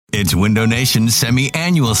It's Window Nation's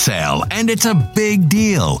semi-annual sale, and it's a big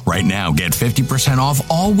deal. Right now, get 50% off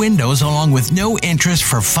all windows along with no interest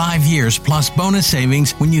for 5 years plus bonus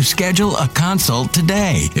savings when you schedule a consult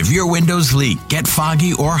today. If your windows leak, get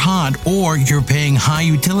foggy or hot, or you're paying high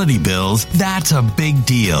utility bills, that's a big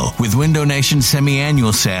deal. With Window Nation's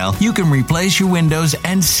semi-annual sale, you can replace your windows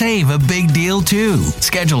and save a big deal too.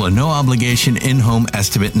 Schedule a no-obligation in-home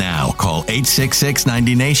estimate now. Call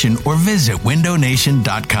 866-90-NATION or visit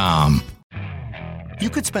windownation.com. You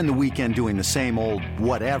could spend the weekend doing the same old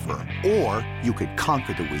whatever, or you could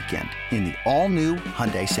conquer the weekend in the all-new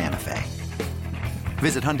Hyundai Santa Fe.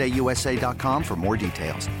 Visit HyundaiUSA.com for more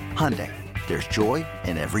details. Hyundai, there's joy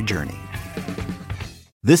in every journey.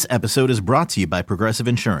 This episode is brought to you by Progressive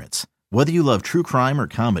Insurance. Whether you love true crime or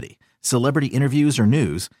comedy, celebrity interviews or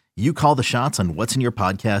news, you call the shots on what's in your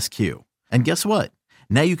podcast queue. And guess what?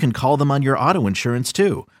 Now you can call them on your auto insurance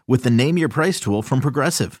too with the Name Your Price tool from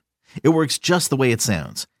Progressive. It works just the way it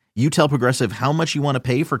sounds. You tell Progressive how much you want to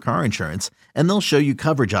pay for car insurance, and they'll show you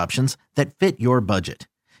coverage options that fit your budget.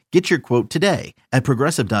 Get your quote today at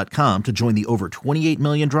Progressive.com to join the over 28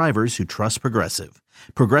 million drivers who trust Progressive.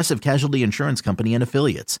 Progressive Casualty Insurance Company and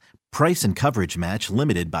Affiliates. Price and coverage match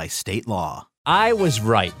limited by state law. I was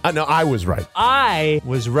right. No, I was right. I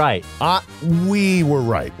was right. We were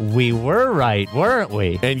right. We were right, weren't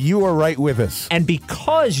we? And you were right with us. And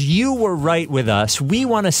because you were right with us, we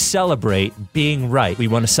want to celebrate being right. We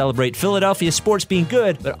want to celebrate Philadelphia sports being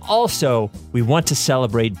good, but also we want to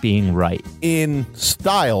celebrate being right. In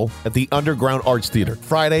style at the Underground Arts Theater.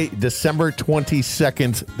 Friday, December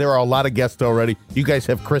 22nd. There are a lot of guests already. You guys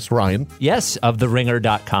have Chris Ryan. Yes, of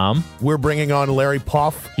TheRinger.com. We're bringing on Larry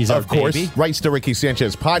Poff. He's our of course. baby. Rights to Ricky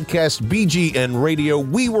Sanchez podcast, BGN Radio.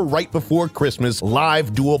 We were right before Christmas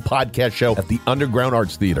live dual podcast show at the Underground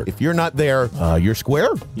Arts Theater. If you're not there, you're square.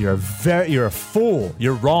 You're a fool.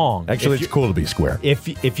 You're wrong. Actually, it's cool to be square.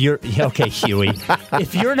 If you're okay, Huey.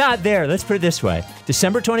 If you're not there, let's put it this way: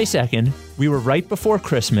 December 22nd, we were right before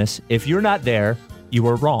Christmas. If you're not there, you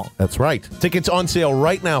were wrong. That's right. Tickets on sale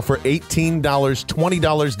right now for $18,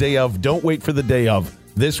 $20 day of. Don't wait for the day of.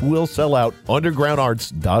 This will sell out.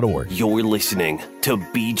 Undergroundarts.org. You're listening to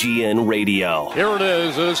BGN Radio. Here it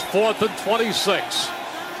is. It is 4th and 26.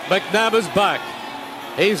 McNabb is back.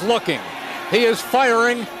 He's looking. He is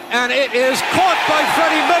firing, and it is caught by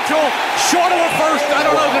Freddie Mitchell. Short of a first. I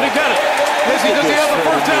don't know. Did he get it? Does he have a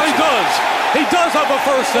first down? He does. He does have a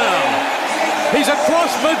first down. He's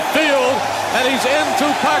across midfield, and he's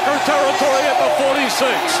into Packer territory at the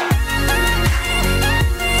 46.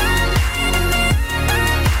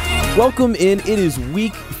 Welcome in. It is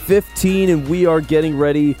week 15, and we are getting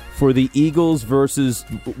ready for the Eagles versus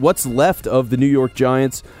what's left of the New York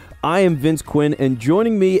Giants. I am Vince Quinn, and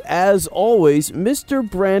joining me, as always, Mr.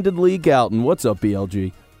 Brandon Lee Galton. What's up,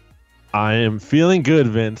 BLG? I am feeling good,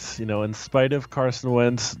 Vince. You know, in spite of Carson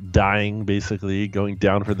Wentz dying, basically, going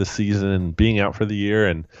down for the season and being out for the year,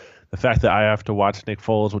 and the fact that I have to watch Nick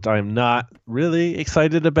Foles, which I am not really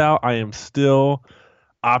excited about, I am still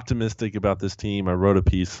optimistic about this team. I wrote a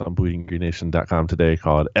piece on BleedingGreenNation.com today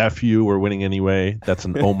called F You, We're Winning Anyway. That's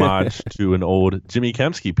an homage to an old Jimmy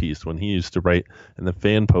Kempski piece when he used to write in the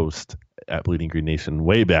fan post at Bleeding Green Nation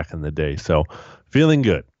way back in the day. So feeling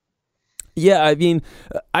good. Yeah, I mean,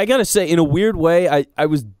 I got to say, in a weird way, I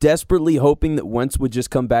was desperately hoping that Wentz would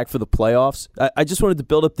just come back for the playoffs. I just wanted to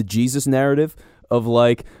build up the Jesus narrative of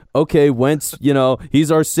like, okay, Wentz, you know,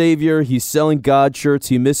 he's our savior. He's selling God shirts.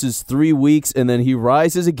 He misses 3 weeks, and then he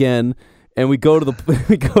rises again, and we go to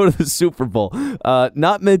the Super Bowl.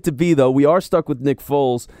 Not meant to be, though. We are stuck with Nick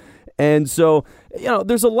Foles. And so, you know,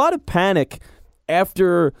 there's a lot of panic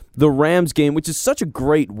after the Rams game, which is such a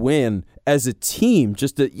great win as a team.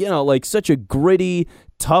 Just, like such a gritty,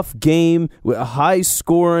 tough game with a high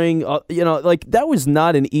scoring. Like that was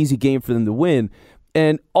not an easy game for them to win.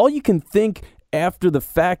 And all you can think after the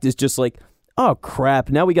fact is just like, oh, crap,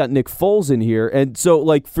 now we got Nick Foles in here. And so,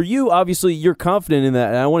 like, for you, obviously, you're confident in that,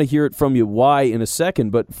 and I want to hear it from you why in a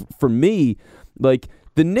second. But for me, like,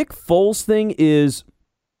 the Nick Foles thing is,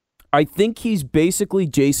 I think he's basically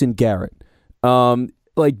Jason Garrett.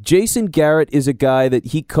 Like, Jason Garrett is a guy that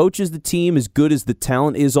he coaches the team as good as the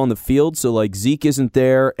talent is on the field. So, like, Zeke isn't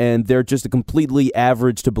there, and they're just a completely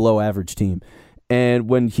average to below average team. And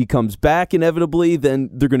when he comes back, inevitably, then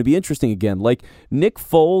they're going to be interesting again. Like, Nick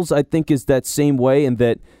Foles, I think, is that same way in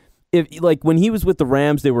that when he was with the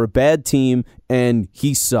Rams, they were a bad team, and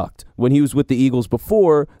he sucked. When he was with the Eagles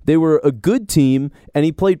before, they were a good team, and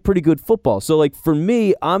he played pretty good football. So, like, for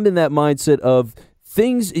me, I'm in that mindset of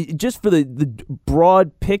things, just for the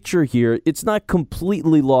broad picture here, it's not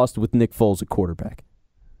completely lost with Nick Foles at quarterback.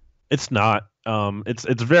 It's not.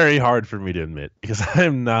 It's very hard for me to admit because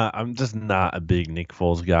I'm just not a big Nick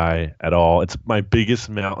Foles guy at all. It's my biggest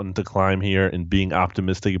mountain to climb here in being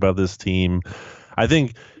optimistic about this team. I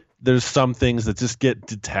think there's some things that just get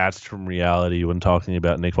detached from reality when talking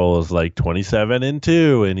about Nick Foles, like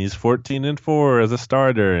 27-2 and he's 14-4 as a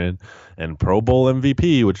starter and Pro Bowl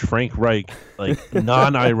MVP, which Frank Reich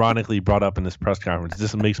non-ironically brought up in this press conference. It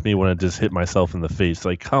just makes me want to just hit myself in the face.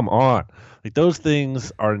 Like, come on. Like, those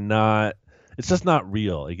things are not, it's just not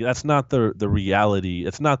real. Like, that's not the reality.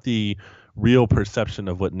 It's not the real perception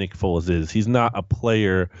of what Nick Foles is. He's not a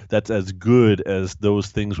player that's as good as those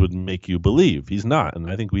things would make you believe. He's not. And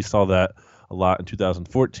I think we saw that a lot in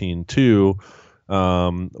 2014 too,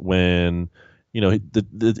 when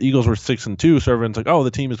the Eagles were 6-2, so everyone's like, oh,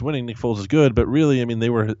 the team is winning, Nick Foles is good. But really, I mean, they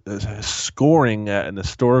were scoring at an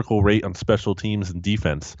historical rate on special teams and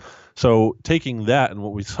defense. So taking that and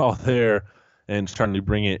what we saw there and trying to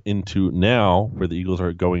bring it into now where the Eagles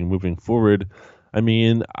are moving forward, I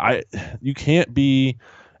mean, you can't be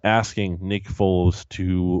asking Nick Foles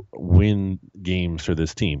to win games for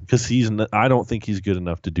this team because I don't think he's good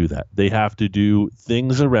enough to do that. They have to do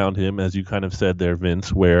things around him, as you kind of said there,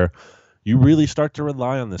 Vince, where you really start to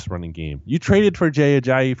rely on this running game. You traded for Jay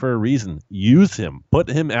Ajayi for a reason. Use him. Put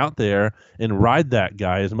him out there and ride that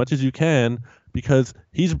guy as much as you can because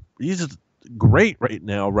he's great right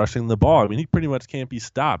now rushing the ball. I mean, he pretty much can't be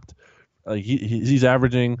stopped. He's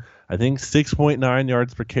averaging, I think, 6.9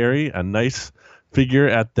 yards per carry, a nice figure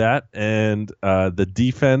at that. And the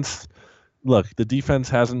defense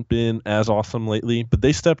hasn't been as awesome lately, but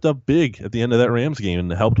they stepped up big at the end of that Rams game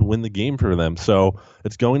and helped win the game for them. So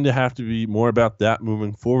it's going to have to be more about that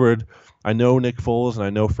moving forward. I know Nick Foles and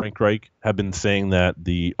I know Frank Reich have been saying that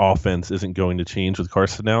the offense isn't going to change with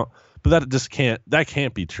Carson out, but that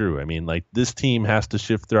can't be true. I mean, like, this team has to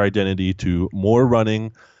shift their identity to more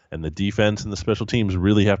running, and the defense and the special teams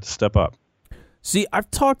really have to step up. See,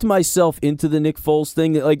 I've talked myself into the Nick Foles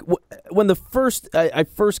thing. Like, when I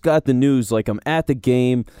first got the news, like, I'm at the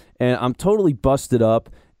game and I'm totally busted up,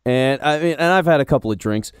 and I've had a couple of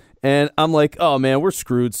drinks, and I'm like, oh man, we're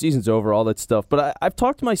screwed. Season's over, all that stuff. But I've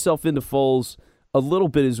talked myself into Foles a little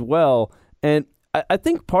bit as well, and I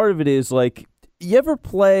think part of it is, like, you ever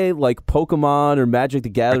play like Pokemon or Magic the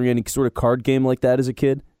Gathering, any sort of card game like that as a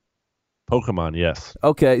kid? Pokemon, yes.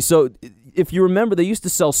 Okay, so if you remember, they used to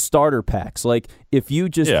sell starter packs. Like, if you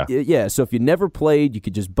just, so if you never played, you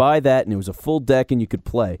could just buy that, and it was a full deck, and you could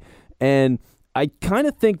play. And I kind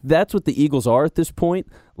of think that's what the Eagles are at this point.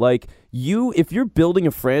 Like, if you're building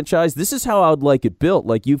a franchise, this is how I would like it built.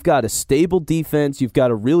 Like, you've got a stable defense, you've got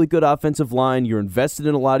a really good offensive line, you're invested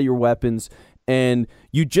in a lot of your weapons, and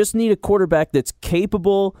you just need a quarterback that's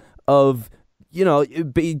capable of,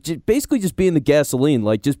 basically just being the gasoline,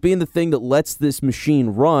 like just being the thing that lets this machine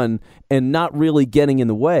run and not really getting in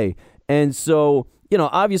the way. And so,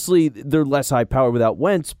 obviously they're less high power without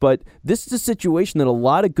Wentz, but this is a situation that a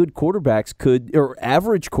lot of good quarterbacks or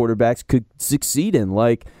average quarterbacks could succeed in.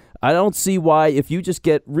 Like, I don't see why, if you just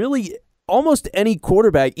get really almost any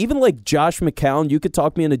quarterback, even like Josh McCown, you could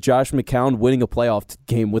talk me into Josh McCown winning a playoff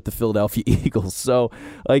game with the Philadelphia Eagles. So,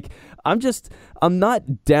 like, I'm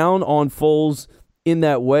not down on Foles in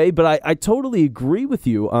that way, but I totally agree with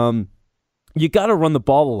you. You got to run the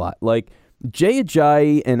ball a lot. Like, Jay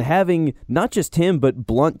Ajayi and having not just him, but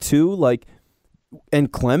Blunt too, like,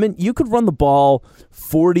 and Clement, you could run the ball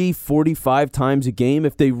 40, 45 times a game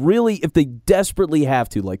if they desperately have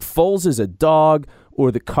to. Like, Foles is a dog, or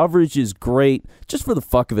the coverage is great, just for the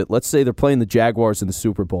fuck of it. Let's say they're playing the Jaguars in the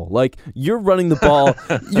Super Bowl. Like, you're running the ball,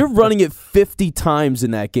 you're running it 50 times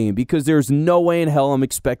in that game because there's no way in hell I'm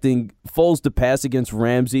expecting Foles to pass against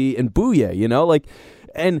Ramsey and Bouye, like,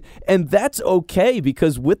 and that's okay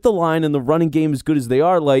because with the line and the running game as good as they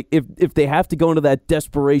are, like, if they have to go into that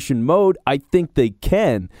desperation mode, I think they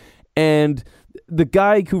can. And the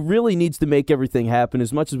guy who really needs to make everything happen,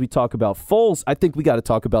 as much as we talk about Foles, I think we got to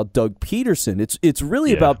talk about Doug Peterson. It's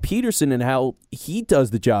really about Peterson and how he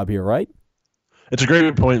does the job here, right? It's a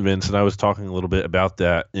great point, Vince, and I was talking a little bit about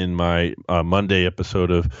that in my Monday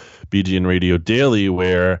episode of BGN Radio Daily,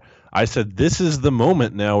 where I said this is the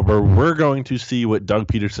moment now where we're going to see what Doug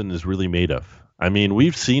Peterson is really made of. I mean,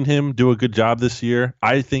 we've seen him do a good job this year.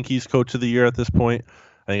 I think he's Coach of the Year at this point.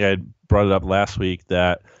 I think I brought it up last week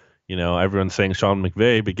that everyone's saying Sean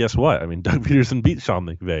McVay, but guess what? I mean, Doug Peterson beat Sean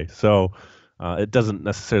McVay. So it doesn't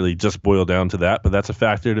necessarily just boil down to that, but that's a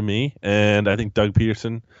factor to me. And I think Doug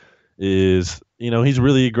Peterson is, he's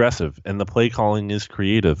really aggressive and the play calling is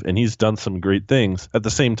creative and he's done some great things. At the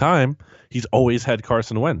same time, he's always had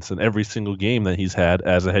Carson Wentz in every single game that he's had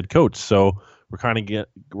as a head coach. So we're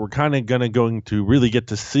kind of going to really get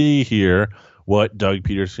to see here what Doug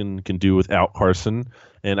Peterson can do without Carson.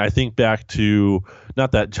 And I think back to,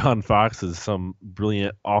 not that John Fox is some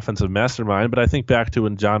brilliant offensive mastermind, but I think back to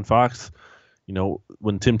when John Fox,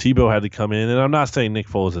 when Tim Tebow had to come in, and I'm not saying Nick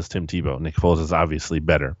Foles is Tim Tebow. Nick Foles is obviously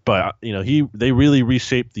better, but they really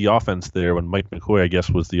reshaped the offense there when Mike McCoy, I guess,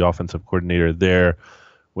 was the offensive coordinator there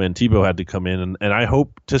when Tebow had to come in. And I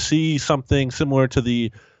hope to see something similar to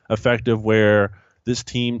the effect of where this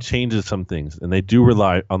team changes some things and they do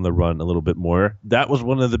rely on the run a little bit more. That was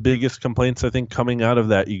one of the biggest complaints, I think, coming out of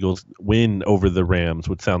that Eagles win over the Rams,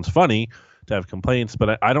 which sounds funny to have complaints,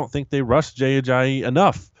 but I don't think they rushed Jay Ajayi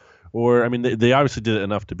enough. Or, they obviously did it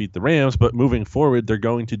enough to beat the Rams, but moving forward, they're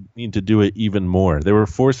going to need to do it even more. They were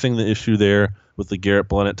forcing the issue there with the Garrett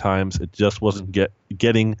Blount at times. It just wasn't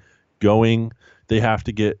getting going. They have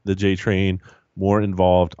to get the J Train more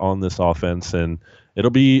involved on this offense, and it'll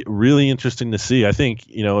be really interesting to see. I think,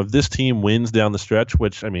 if this team wins down the stretch,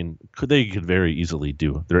 which, they could very easily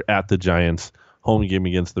do. They're at the Giants, home game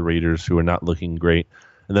against the Raiders, who are not looking great,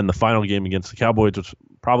 and then the final game against the Cowboys, which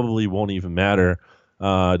probably won't even matter.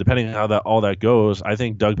 Depending on how all that goes, I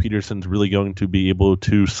think Doug Peterson's really going to be able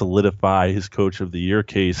to solidify his Coach of the Year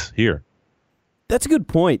case here. That's a good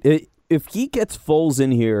point. If he gets Foles in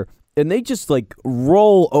here and they just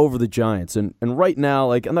roll over the Giants, and right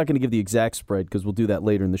now, I'm not going to give the exact spread because we'll do that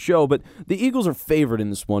later in the show, but the Eagles are favored in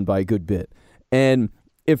this one by a good bit. And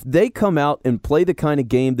if they come out and play the kind of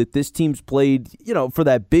game that this team's played, for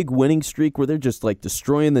that big winning streak where they're just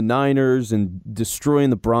destroying the Niners and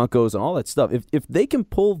destroying the Broncos and all that stuff, if they can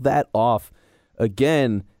pull that off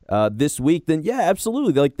again this week, then yeah,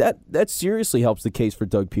 absolutely. That seriously helps the case for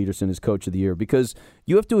Doug Peterson as Coach of the Year, because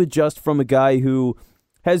you have to adjust from a guy who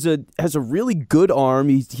has a really good arm.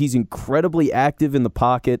 He's incredibly active in the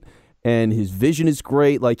pocket, and his vision is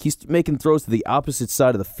great. He's making throws to the opposite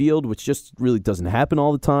side of the field, which just really doesn't happen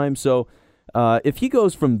all the time. So if he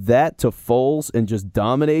goes from that to Foles and just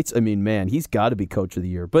dominates, man, he's got to be Coach of the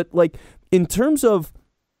Year. But in terms of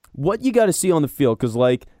what you got to see on the field, because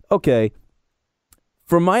okay,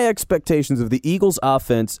 from my expectations of the Eagles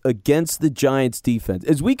offense against the Giants defense,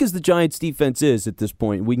 as weak as the Giants defense is at this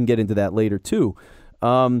point, we can get into that later too.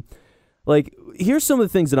 Here's some of the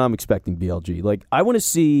things that I'm expecting, BLG. I want to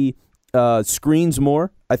see screens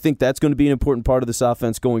more. I think that's going to be an important part of this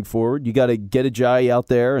offense going forward. You got to get Ajayi out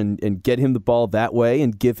there and get him the ball that way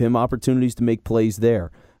and give him opportunities to make plays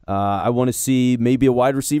there. I want to see maybe a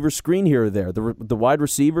wide receiver screen here or there. The wide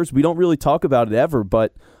receivers, we don't really talk about it ever,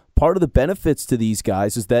 but part of the benefits to these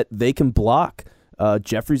guys is that they can block.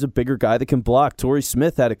 Jeffrey's a bigger guy that can block. Torrey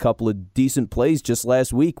Smith had a couple of decent plays just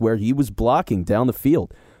last week where he was blocking down the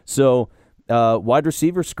field. So wide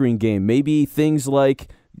receiver screen game, maybe things like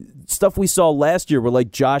stuff we saw last year where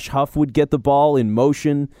Josh Huff would get the ball in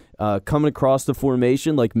motion coming across the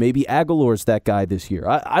formation. Maybe Aguilar's that guy this year.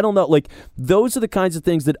 I don't know. Those are the kinds of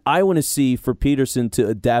things that I want to see for Peterson to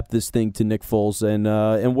adapt this thing to Nick Foles.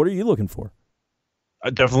 And what are you looking for? I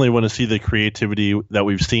definitely want to see the creativity that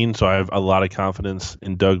we've seen, so I have a lot of confidence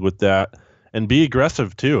in Doug with that. And be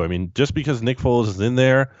aggressive, too. Just because Nick Foles is in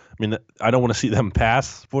there, I don't want to see them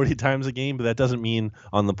pass 40 times a game, but that doesn't mean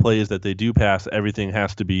on the plays that they do pass, everything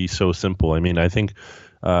has to be so simple. I think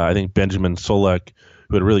Benjamin Solak,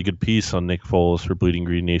 who had a really good piece on Nick Foles for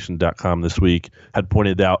BleedingGreenNation.com this week, had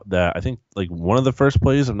pointed out that I think one of the first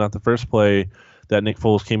plays, if not the first play, that Nick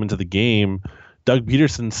Foles came into the game, Doug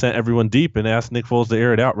Peterson sent everyone deep and asked Nick Foles to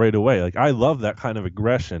air it out right away. I love that kind of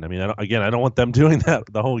aggression. I don't want them doing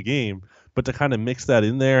that the whole game, but to kind of mix that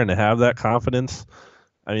in there and to have that confidence,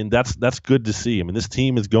 that's good to see. This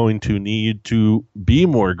team is going to need to be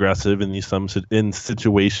more aggressive in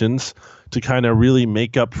situations to kind of really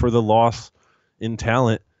make up for the loss in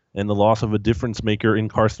talent and the loss of a difference maker in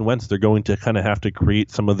Carson Wentz. They're going to kind of have to create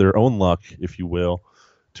some of their own luck, if you will,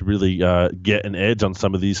 to really get an edge on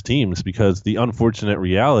some of these teams, because the unfortunate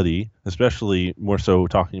reality, especially more so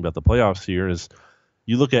talking about the playoffs here, is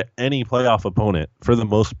you look at any playoff opponent for the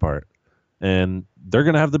most part, and they're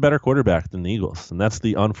going to have the better quarterback than the Eagles. And that's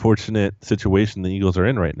the unfortunate situation the Eagles are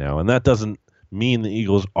in right now. And that doesn't mean the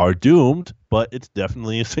Eagles are doomed, but it's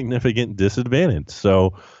definitely a significant disadvantage.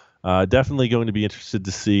 So definitely going to be interested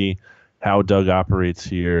to see how Doug operates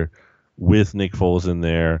here with Nick Foles in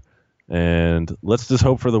there. And let's just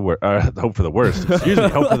hope for the worst. Hope for the worst. Excuse me.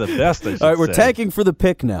 Hope for the best. I should All right, we're say. tanking for the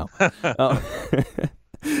pick now.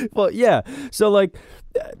 Well, yeah. So,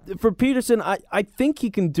 for Peterson, I think he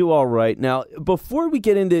can do all right. Now, before we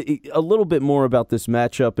get into a little bit more about this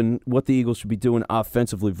matchup and what the Eagles should be doing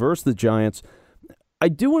offensively versus the Giants, I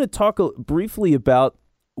do want to talk briefly about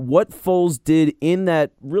what Foles did in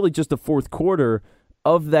that really just the fourth quarter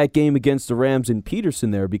of that game against the Rams and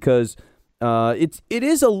Peterson there, because it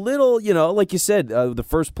is a little, like you said, the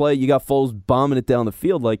first play, you got Foles bombing it down the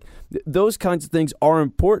field. Like, those kinds of things are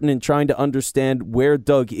important in trying to understand where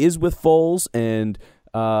Doug is with Foles and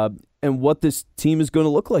what this team is going to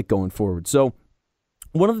look like going forward. So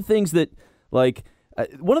one of the things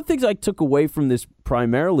I took away from this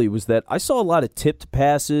primarily was that I saw a lot of tipped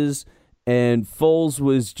passes, and Foles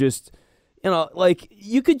was just,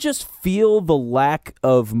 you could just feel the lack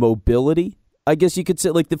of mobility. I guess you could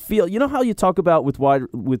say, like, the field. You know how you talk about with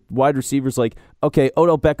wide receivers, like, okay,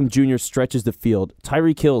 Odell Beckham Jr. stretches the field,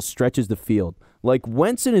 Tyreek Hill stretches the field. Like,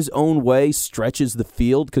 Wentz in his own way stretches the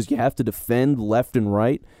field because you have to defend left and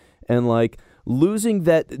right, and like losing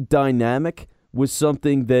that dynamic was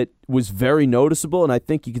something that was very noticeable, and I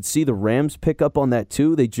think you could see the Rams pick up on that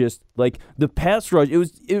too. They just, like, the pass rush,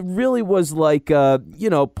 it really was like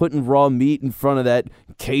putting raw meat in front of that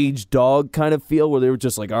caged dog kind of feel, where they were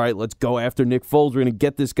just like, all right, let's go after Nick Foles. We're going to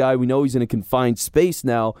get this guy. We know he's in a confined space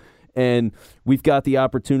now, and we've got the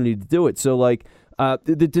opportunity to do it. So, like,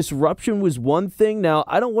 the disruption was one thing. Now,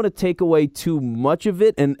 I don't want to take away too much of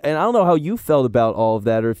it, and I don't know how you felt about all of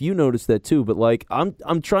that, or if you noticed that too, but, like,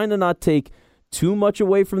 I'm trying to not take too much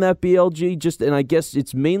away from that BLG, and I guess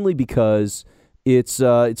it's mainly because it's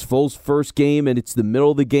Foles' first game and it's the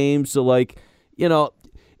middle of the game. So, like, I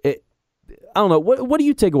don't know. What do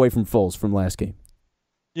you take away from Foles from last game?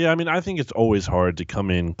 Yeah, I mean, I think it's always hard to come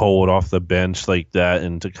in cold off the bench like that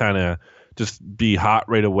and to kind of just be hot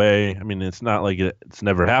right away. I mean, it's not like it's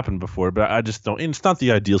never happened before, but I just don't. And it's not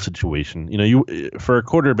the ideal situation. You for a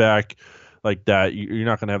quarterback like that, you're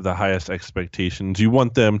not going to have the highest expectations. You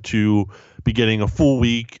want them to be getting a full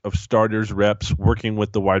week of starters reps, working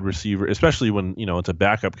with the wide receiver, especially when, it's a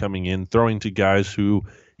backup coming in, throwing to guys who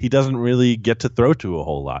he doesn't really get to throw to a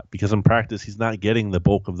whole lot, because in practice he's not getting the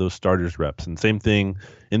bulk of those starters reps. And same thing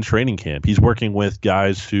in training camp. He's working with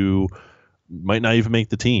guys who might not even make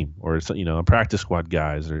the team, or, a practice squad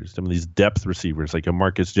guys, or some of these depth receivers like a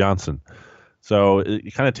Marcus Johnson. So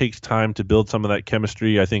it kind of takes time to build some of that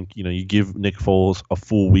chemistry. I think, you give Nick Foles a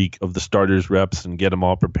full week of the starters reps and get them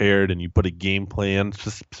all prepared, and you put a game plan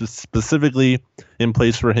specifically in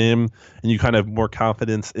place for him, and you kind of have more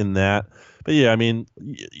confidence in that. But yeah, I mean,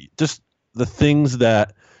 just the things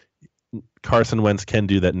that Carson Wentz can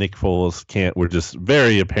do that Nick Foles can't were just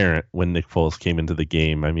very apparent when Nick Foles came into the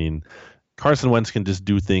game. I mean, Carson Wentz can just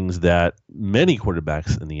do things that many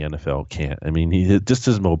quarterbacks in the NFL can't. I mean,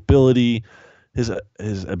 his mobility, his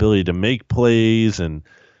ability to make plays, and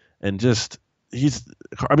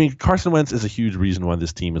Carson Wentz is a huge reason why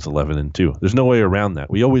this team is 11-2. There's no way around that.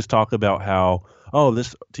 We always talk about how,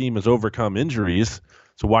 this team has overcome injuries,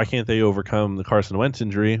 so why can't they overcome the Carson Wentz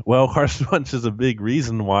injury? Well, Carson Wentz is a big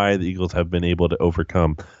reason why the Eagles have been able to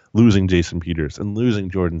overcome losing Jason Peters and losing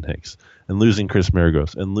Jordan Hicks and losing Chris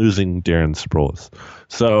Maragos and losing Darren Sproles.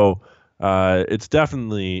 So it's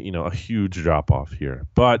definitely, a huge drop-off here.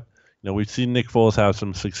 But we've seen Nick Foles have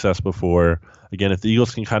some success before. Again, if the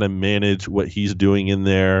Eagles can kind of manage what he's doing in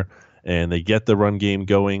there and they get the run game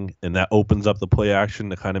going, and that opens up the play action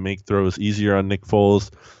to kind of make throws easier on Nick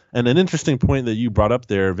Foles. And an interesting point that you brought up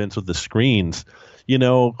there, Vince, with the screens.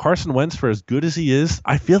 Carson Wentz, for as good as he is,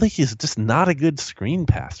 I feel like he's just not a good screen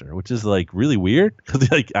passer, which is like really weird, because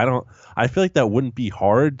I feel like that wouldn't be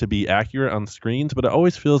hard to be accurate on screens, but it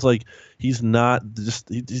always feels like he's not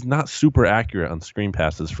super accurate on screen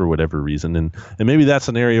passes for whatever reason. And maybe that's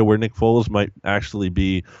an area where Nick Foles might actually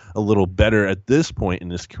be a little better at this point in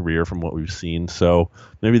his career from what we've seen. So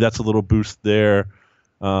maybe that's a little boost there.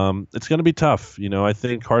 It's going to be tough. I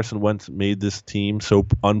think Carson Wentz made this team so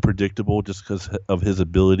unpredictable just because of his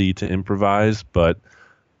ability to improvise. But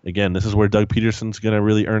again, this is where Doug Peterson's going to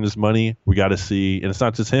really earn his money. We got to see, and it's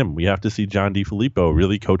not just him. We have to see John DeFilippo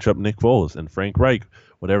really coach up Nick Foles, and Frank Reich,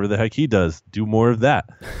 whatever the heck he does, do more of that.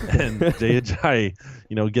 And Jay Ajayi,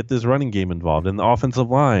 get this running game involved, and the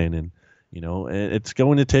offensive line, and it's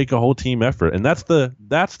going to take a whole team effort. And that's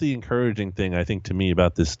the encouraging thing, I think, to me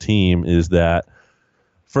about this team, is that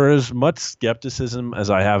for as much skepticism as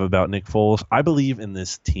I have about Nick Foles, I believe in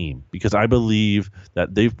this team, because I believe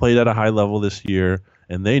that they've played at a high level this year,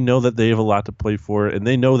 and they know that they have a lot to play for, and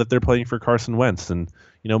they know that they're playing for Carson Wentz. And,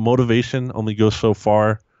 motivation only goes so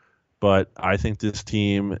far, but I think this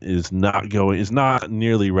team is not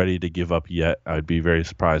nearly ready to give up yet. I'd be very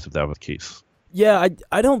surprised if that was the case. Yeah,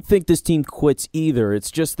 I don't think this team quits either.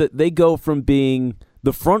 It's just that they go from being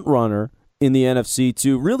the front runner in the NFC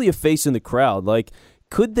to really a face in the crowd. Like,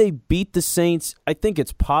 could they beat the Saints? I think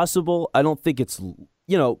it's possible. I don't think it's,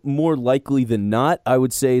 more likely than not. I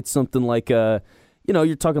would say it's something like a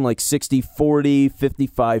you're talking like 60-40,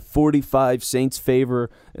 55-45, Saints favor.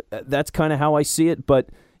 That's kind of how I see it. But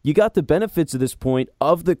you got the benefits at this point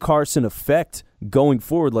of the Carson effect going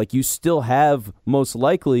forward. Like, you still have most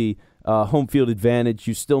likely home field advantage.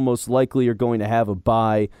 You still most likely are going to have a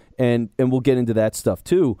bye, and we'll get into that stuff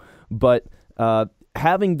too. But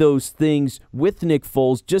having those things with Nick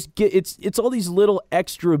Foles, it's all these little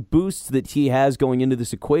extra boosts that he has going into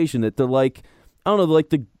this equation that they're like, I don't know,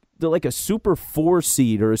 they're like a super 4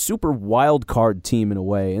 seed or a super wild card team in a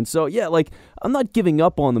way. And so, yeah, like, I'm not giving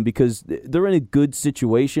up on them because they're in a good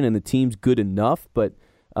situation and the team's good enough, but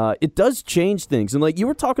it does change things. And, like, you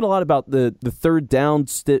were talking a lot about the third down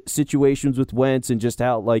situations with Wentz and just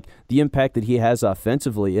how, like, the impact that he has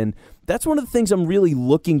offensively. And that's one of the things I'm really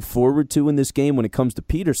looking forward to in this game when it comes to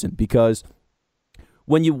Peterson, because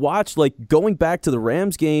when you watch, like, going back to the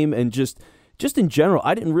Rams game and just in general,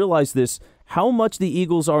 I didn't realize this, how much the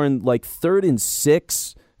Eagles are in, like, 3rd and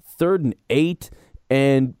 6, 3rd and 8,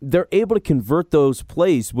 and they're able to convert those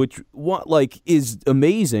plays, which, is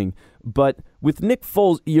amazing. But with Nick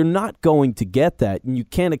Foles, you're not going to get that, and you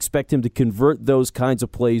can't expect him to convert those kinds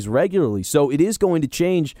of plays regularly. So it is going to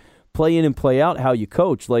change play in and play out how you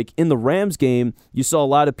coach. Like, in the Rams game, you saw a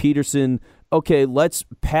lot of Peterson, okay, let's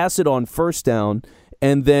pass it on first down,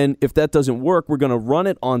 and then if that doesn't work, we're going to run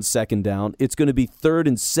it on second down. It's going to be 3rd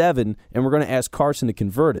and 7, and we're going to ask Carson to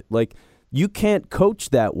convert it. Like, you can't coach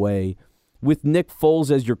that way with Nick Foles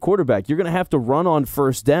as your quarterback. You're going to have to run on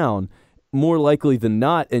first down more likely than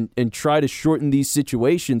not and try to shorten these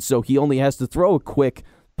situations so he only has to throw a quick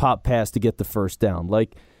pop pass to get the first down.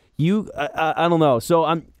 Like, I don't know. So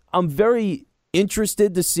I'm very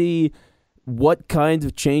interested to see what kind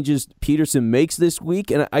of changes Peterson makes this week.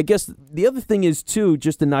 And I guess the other thing is, too,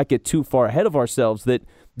 just to not get too far ahead of ourselves, that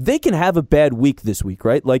they can have a bad week this week,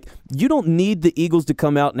 right? Like, you don't need the Eagles to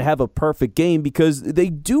come out and have a perfect game because they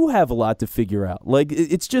do have a lot to figure out. Like,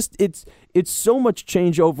 it's so much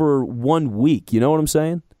change over 1 week. You know what I'm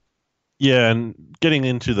saying? Yeah, and getting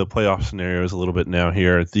into the playoff scenarios a little bit now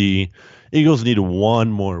here, the Eagles need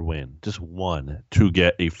one more win, just one, to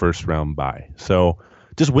get a first-round bye. So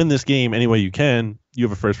just win this game any way you can, you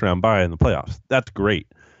have a first-round bye in the playoffs. That's great.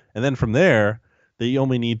 And then from there, they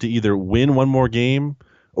only need to either win one more game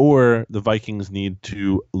or the Vikings need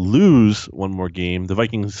to lose one more game. The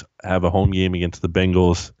Vikings have a home game against the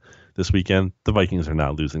Bengals this weekend. The Vikings are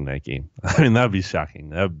not losing that game. I mean, that would be shocking.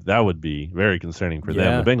 That would be very concerning for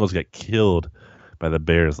them. The Bengals got killed by the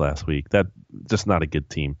Bears last week. That's just not a good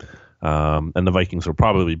team. And the Vikings will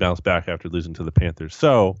probably bounce back after losing to the Panthers.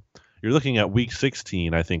 So you're looking at Week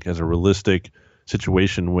 16, I think, as a realistic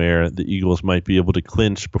situation where the Eagles might be able to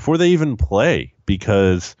clinch before they even play,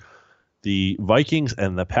 because the Vikings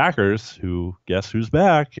and the Packers, who, guess who's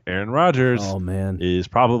back? Aaron Rodgers is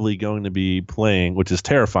probably going to be playing, which is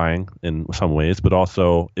terrifying in some ways, but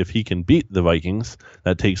also if he can beat the Vikings,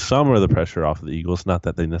 that takes some of the pressure off of the Eagles, not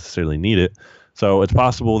that they necessarily need it. So it's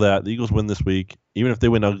possible that the Eagles win this week. Even if they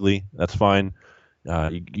win ugly, that's fine.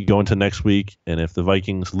 You go into next week, and if the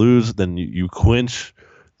Vikings lose, then you clinch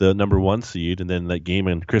the number 1 seed, and then that game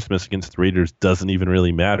in Christmas against the Raiders doesn't even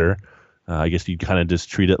really matter. I guess you kind of just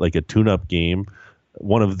treat it like a tune-up game,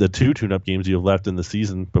 one of the 2 tune-up games you have left in the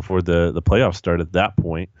season before the playoffs start at that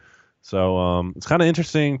point. So it's kind of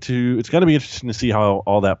interesting it's going to be interesting to see how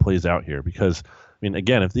all that plays out here, because, I mean,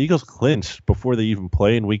 again, if the Eagles clinch before they even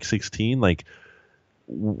play in Week 16, like,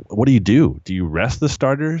 what do you do? Do you rest the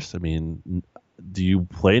starters? I mean, do you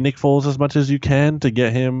play Nick Foles as much as you can to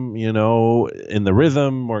get him, in the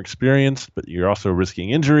rhythm, more experienced, but you're also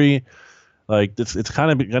risking injury? Like, it's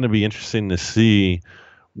kind of going to be interesting to see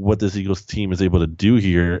what this Eagles team is able to do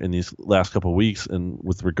here in these last couple of weeks, and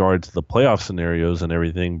with regard to the playoff scenarios and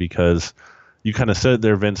everything, because you kind of said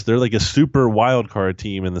there, Vince, they're like a super wild card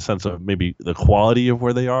team in the sense of maybe the quality of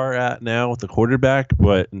where they are at now with the quarterback,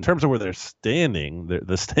 but in terms of where they're standing,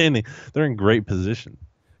 they're in great position.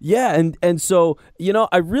 Yeah, and so,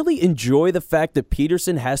 I really enjoy the fact that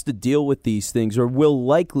Peterson has to deal with these things, or will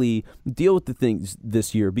likely deal with the things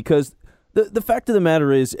this year, because the fact of the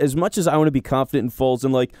matter is, as much as I want to be confident in Foles,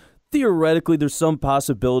 and like, theoretically there's some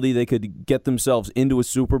possibility they could get themselves into a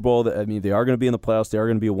Super Bowl. I mean, they are going to be in the playoffs, they are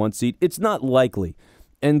going to be a 1 seed. It's not likely.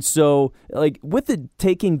 And so, like, with it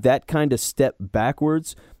taking that kind of step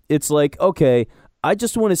backwards, it's like, okay, I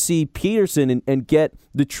just want to see Peterson and get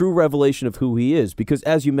the true revelation of who he is. Because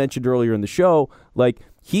as you mentioned earlier in the show, like,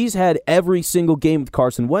 he's had every single game with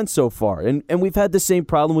Carson Wentz so far. And we've had the same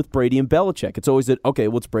problem with Brady and Belichick. It's always that, okay,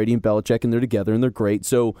 well, it's Brady and Belichick and they're together and they're great.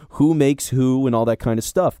 So who makes who and all that kind of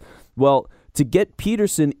stuff. Well, to get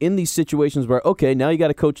Peterson in these situations where, okay, now you got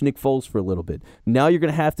to coach Nick Foles for a little bit. Now you're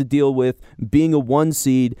going to have to deal with being a 1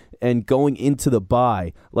 seed and going into the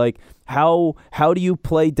bye. Like, how do you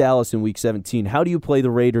play Dallas in Week 17? How do you play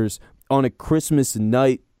the Raiders on a Christmas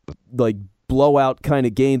night, like, blowout kind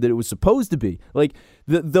of game that it was supposed to be? Like,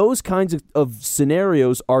 those kinds of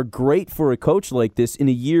scenarios are great for a coach like this in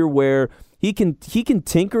a year where he can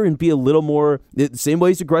tinker and be a little more, the same way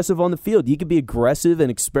he's aggressive on the field. He can be aggressive and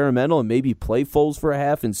experimental and maybe play Foles for a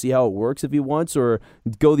half and see how it works if he wants, or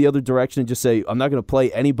go the other direction and just say, I'm not going to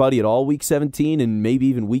play anybody at all Week 17 and maybe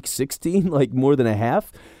even Week 16, like more than a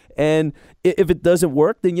half. And if it doesn't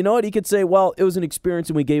work, then you know what? He could say, well, it was an experience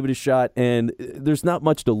and we gave it a shot, and there's not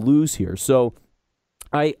much to lose here. So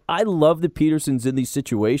I love that Peterson's in these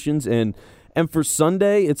situations, and for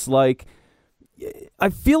Sunday, it's like, I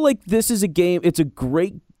feel like this is a game, it's a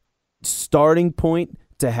great starting point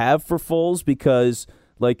to have for Foles because,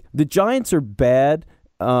 like, the Giants are bad.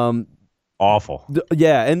 Awful.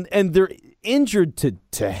 And they're injured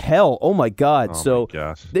to hell. Oh, my God. Oh, my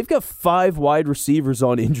gosh. They've got 5 wide receivers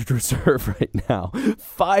on injured reserve right now.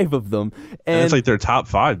 5 of them. And it's like their top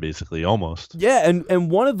 5, basically, almost. Yeah, and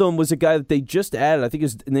one of them was a guy that they just added. I think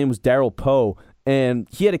his name was Darryl Poe. And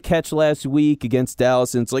he had a catch last week against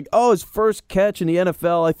Dallas, and it's like, oh, his first catch in the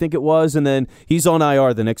NFL, I think it was, and then he's on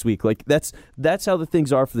IR the next week. Like, that's how the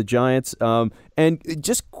things are for the Giants. And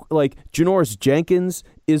just like Janoris Jenkins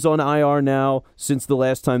is on IR now since the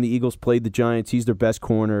last time the Eagles played the Giants. He's their best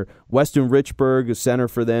corner. Weston Richburg, a center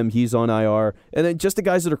for them, he's on IR. And then just the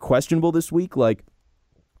guys that are questionable this week, like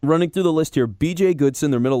running through the list here, B.J. Goodson,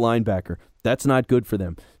 their middle linebacker. That's not good for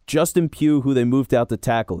them. Justin Pugh, who they moved out to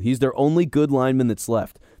tackle. He's their only good lineman that's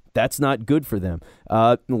left. That's not good for them.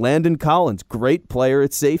 Landon Collins, great player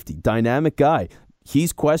at safety, dynamic guy.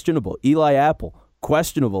 He's questionable. Eli Apple,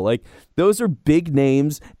 questionable. Like, those are big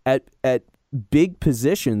names at big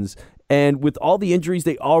positions, and with all the injuries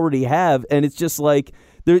they already have, and it's just like,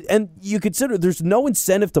 and you consider there's no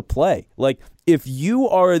incentive to play. Like, if you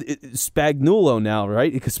are Spagnuolo now,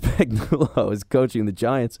 right? Because Spagnuolo is coaching the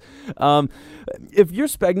Giants. If you're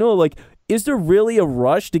Spagnuolo, like, is there really a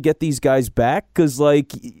rush to get these guys back? Because,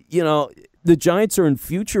 like, you know, the Giants are in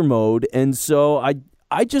future mode, and so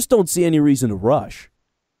I just don't see any reason to rush.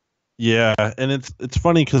 Yeah, and it's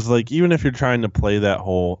funny because, like, even if you're trying to play that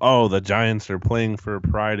whole, oh, the Giants are playing for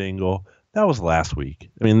pride angle, that was last week.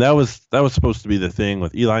 I mean, that was supposed to be the thing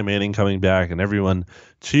with Eli Manning coming back, and everyone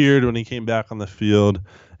cheered when he came back on the field.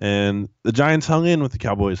 And the Giants hung in with the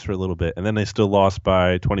Cowboys for a little bit, and then they still lost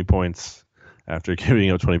by 20 points after giving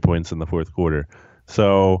up 20 points in the fourth quarter.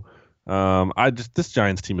 So this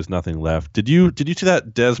Giants team has nothing left. Did you see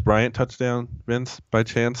that Dez Bryant touchdown, Vince, by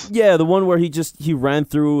chance? Yeah, the one where he ran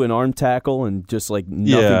through an arm tackle and just like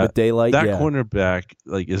nothing but daylight. That cornerback,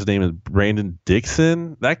 like, his name is Brandon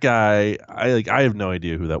Dixon. That guy, I have no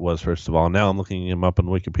idea who that was, first of all. Now I'm looking him up on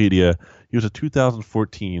Wikipedia. He was a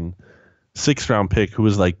 2014 6th-round pick who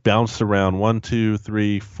was, like, bounced around 1, 2,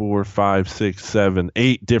 3, 4, 5, 6, 7,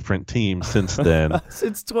 8 different teams since then.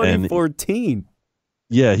 Since 2014.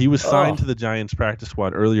 Yeah, he was signed to the Giants practice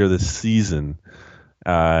squad earlier this season,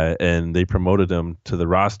 and they promoted him to the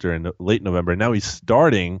roster in late November. And now he's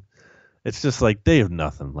starting. It's just like they have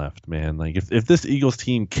nothing left, man. Like, if this Eagles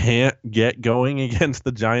team can't get going against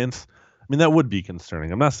the Giants, I mean, that would be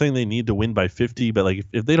concerning. I'm not saying they need to win by 50, but, like,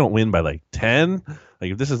 if they don't win by, like, 10,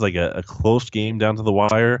 like, if this is, like, a close game down to the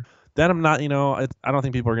wire, then I'm not, I don't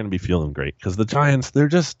think people are going to be feeling great because the Giants, they're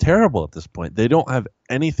just terrible at this point. They don't have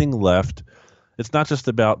anything left. It's not just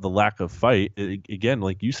about the lack of fight. Again,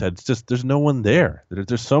 like you said, it's just there's no one there.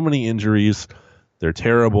 There's so many injuries. They're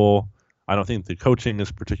terrible. I don't think the coaching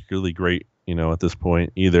is particularly great, at this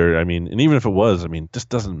point either. I mean, and even if it was, I mean, it just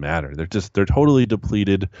doesn't matter. They're totally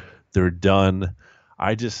depleted. They're done.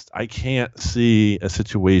 I can't see a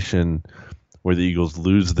situation where the Eagles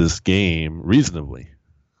lose this game reasonably.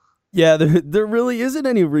 Yeah, there really isn't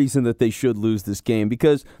any reason that they should lose this game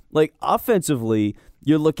because, like, offensively,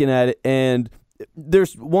 you're looking at it and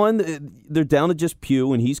there's one, they're down to just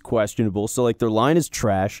Pugh and he's questionable. So, like, their line is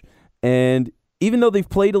trash. And even though they've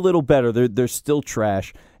played a little better, they're still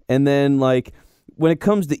trash. And then, like, when it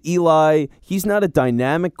comes to Eli, he's not a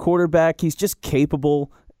dynamic quarterback. He's just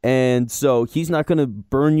capable. And so he's not going to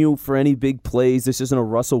burn you for any big plays. This isn't a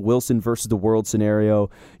Russell Wilson versus the world scenario.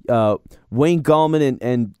 Wayne Gallman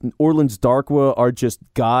and Orleans Darkwa are just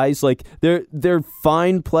guys. Like, they're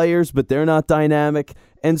fine players, but they're not dynamic.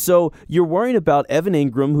 And so you're worrying about Evan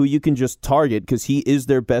Ingram, who you can just target because he is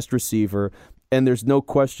their best receiver, and there's no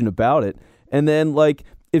question about it. And then, like,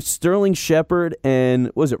 if Sterling Shepard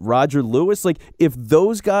and, Roger Lewis, like, if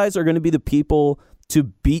those guys are going to be the people to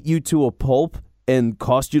beat you to a pulp and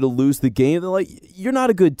cost you to lose the game, like, you're not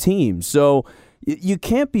a good team. So you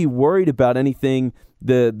can't be worried about anything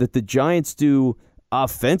that the Giants do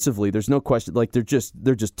offensively. There's no question. Like, they're just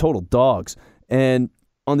total dogs. And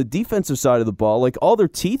on the defensive side of the ball, like, all their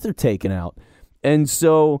teeth are taken out. And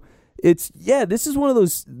so this is one of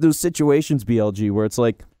those situations, BLG, where it's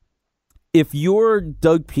like, if you're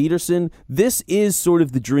Doug Peterson, this is sort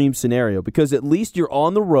of the dream scenario, because at least you're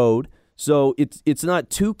on the road, so it's not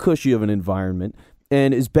too cushy of an environment.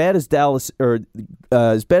 And as bad as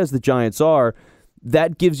as bad as the Giants are,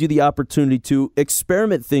 that gives you the opportunity to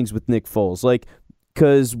experiment things with Nick Foles. Like,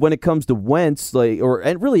 because when it comes to Wentz,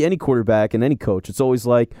 and really any quarterback and any coach, it's always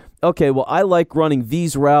like, okay, well, I like running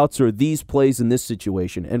these routes or these plays in this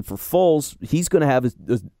situation. And for Foles, he's going to have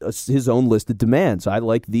his own list of demands. I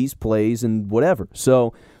like these plays and whatever.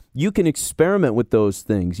 So you can experiment with those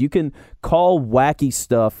things. You can call wacky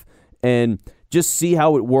stuff and just see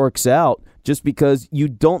how it works out, just because you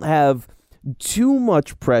don't have too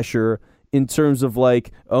much pressure in terms of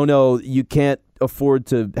like, oh no, you can't afford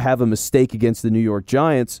to have a mistake against the New York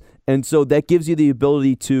Giants. And so that gives you the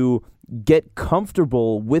ability to get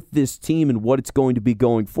comfortable with this team and what it's going to be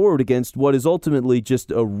going forward against what is ultimately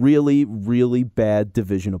just a really, really bad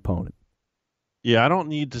division opponent. Yeah, I don't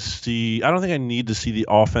think I need to see the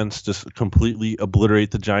offense just completely obliterate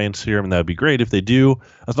the Giants here. I mean, that would be great if they do.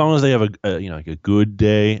 As long as they have a good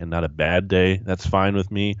day and not a bad day, that's fine with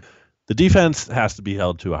me. The defense has to be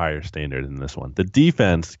held to a higher standard in this one. The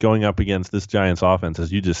defense going up against this Giants offense,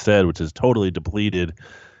 as you just said, which is totally depleted,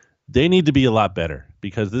 they need to be a lot better,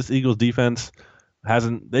 because this Eagles defense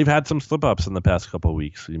they've had some slip-ups in the past couple of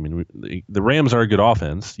weeks. I mean, the Rams are a good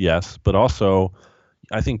offense, yes, but also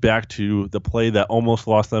I think back to the play that almost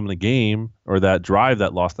lost them the game, or that drive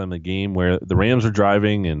that lost them the game, where the Rams are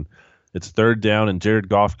driving and it's third down and Jared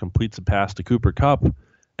Goff completes a pass to Cooper Kupp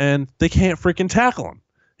and they can't freaking tackle him.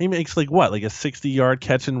 He makes like a 60-yard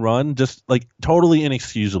catch and run, just like totally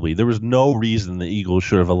inexcusably. There was no reason the Eagles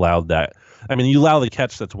should have allowed that. I mean, you allow the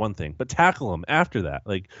catch, that's one thing, but tackle him after that,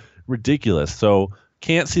 like, ridiculous. So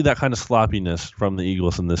can't see that kind of sloppiness from the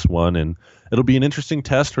Eagles in this one, and it'll be an interesting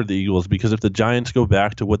test for the Eagles, because if the Giants go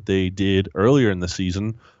back to what they did earlier in the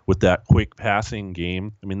season with that quick passing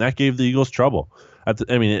game, I mean, that gave the Eagles trouble. At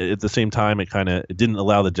the same time, it didn't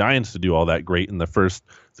allow the Giants to do all that great in the first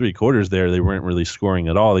three quarters there. They weren't really scoring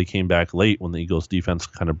at all. They came back late when the Eagles defense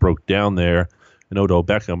kind of broke down there, and Odell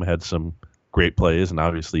Beckham had some great plays, and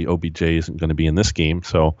obviously OBJ isn't going to be in this game,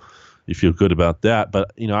 so you feel good about that.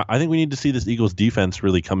 But, I think we need to see this Eagles defense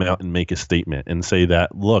really come out and make a statement and say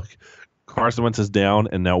that, look, Carson Wentz is down,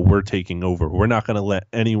 and now we're taking over. We're not going to let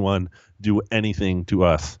anyone do anything to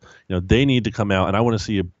us. They need to come out, and I want to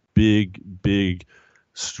see a big,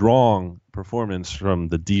 strong performance from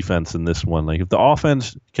the defense in this one. Like, if the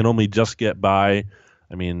offense can only just get by,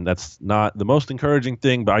 I mean, that's not the most encouraging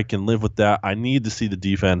thing, but I can live with that. I need to see the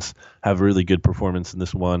defense have a really good performance in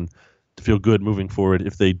this one to feel good moving forward.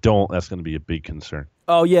 If they don't, that's going to be a big concern.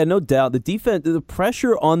 Oh, yeah, no doubt. The defense, the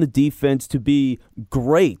pressure on the defense to be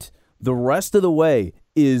great the rest of the way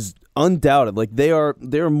is undoubted. Like,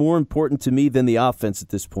 they're more important to me than the offense at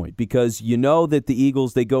this point, because you know that the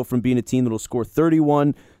Eagles, they go from being a team that'll score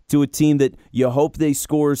 31 to a team that you hope they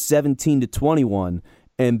score 17 to 21,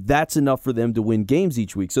 and that's enough for them to win games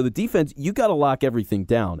each week. So the defense, you got to lock everything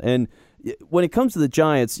down. And when it comes to the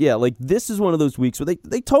Giants, yeah, like, this is one of those weeks where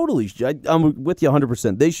they totally, I'm with you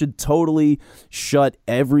 100%, they should totally shut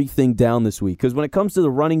everything down this week, because when it comes to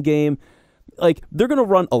the running game, like, they're going to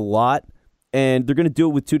run a lot, and they're going to do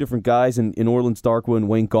it with two different guys in Orleans Darkwa and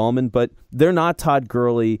Wayne Gallman, but they're not Todd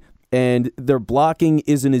Gurley, and their blocking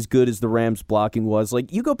isn't as good as the Rams' blocking was.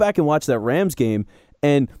 Like, you go back and watch that Rams game,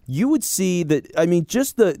 and you would see that, I mean,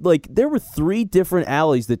 there were three different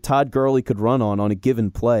alleys that Todd Gurley could run on a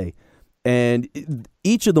given play, and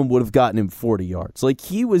each of them would have gotten him 40 yards. Like,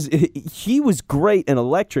 he was great and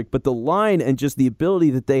electric, but the line and just the ability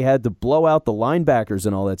that they had to blow out the linebackers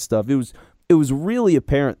and all that stuff, it was really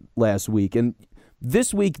apparent last week. And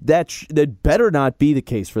this week, that better not be the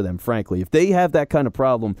case for them, frankly. If they have that kind of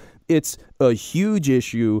problem, it's a huge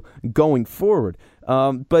issue going forward.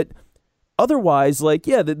 But otherwise, like,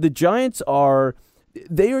 yeah, the Giants are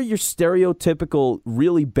your stereotypical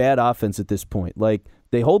really bad offense at this point. Like,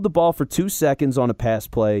 they hold the ball for 2 seconds on a pass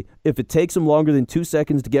play. If it takes them longer than 2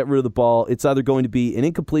 seconds to get rid of the ball, it's either going to be an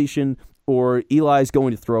incompletion or Eli's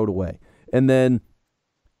going to throw it away. And then,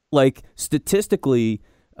 like, statistically,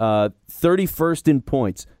 31st in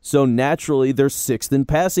points. So naturally, they're 6th in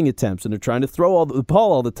passing attempts, and they're trying to throw the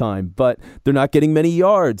ball all the time, but they're not getting many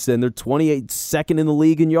yards, and they're 28th in the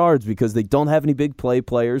league in yards because they don't have any big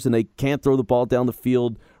players, and they can't throw the ball down the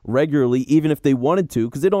field regularly, even if they wanted to,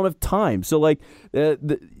 because they don't have time. So,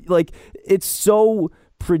 it's so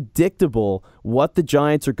predictable what the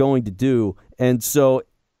Giants are going to do, and so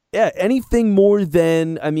anything more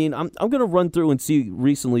than, I'm going to run through and see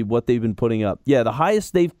recently what they've been putting up. Yeah, the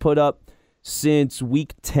highest they've put up since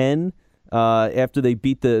week 10 after they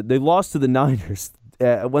lost to the Niners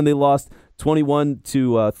when they lost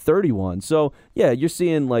 21-31. So, yeah, you're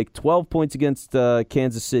seeing 12 points against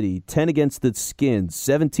Kansas City, 10 against the Skins,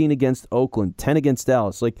 17 against Oakland, 10 against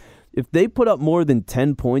Dallas. If they put up more than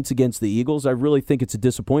 10 points against the Eagles, I really think it's a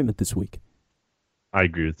disappointment this week. I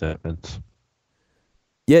agree with that, Vince.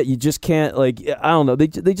 Yeah, you just can't, I don't know. They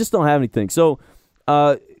just don't have anything. So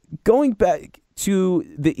going back to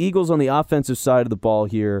the Eagles on the offensive side of the ball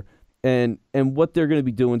here and what they're going to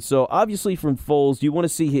be doing. So obviously from Foles, you want to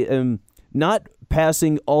see him not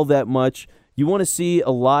passing all that much. You want to see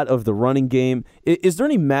a lot of the running game. Is there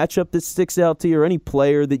any matchup that sticks out to you or any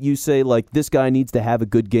player that you say, this guy needs to have a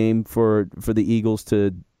good game for the Eagles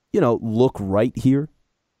to, look right here?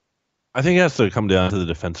 I think it has to come down to the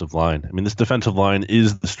defensive line. This defensive line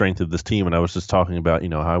is the strength of this team, and I was just talking about,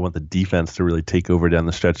 how I want the defense to really take over down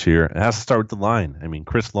the stretch here. It has to start with the line.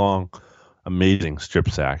 Chris Long, amazing strip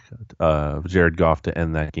sack of Jared Goff to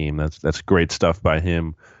end that game. That's great stuff by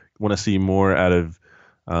him. Want to see more out of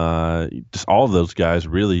just all of those guys,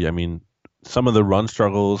 really. Some of the run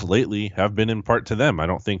struggles lately have been in part to them. I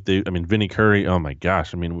don't think Vinny Curry, oh my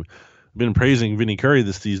gosh. We've been praising Vinny Curry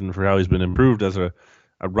this season for how he's been improved as a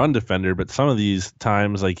run defender, but some of these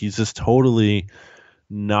times, he's just totally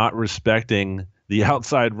not respecting the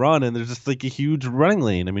outside run, and there's just a huge running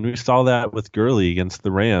lane. We saw that with Gurley against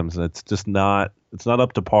the Rams. It's just not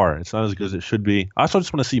up to par. It's not as good as it should be. I also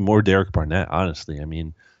just want to see more Derek Barnett, honestly. I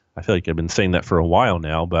feel like I've been saying that for a while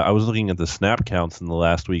now, but I was looking at the snap counts in the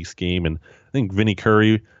last week's game, and I think Vinny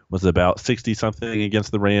Curry was about 60-something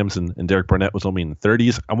against the Rams, and Derek Barnett was only in the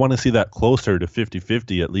 30s. I want to see that closer to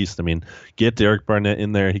 50-50 at least. Get Derek Barnett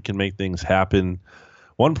in there. He can make things happen.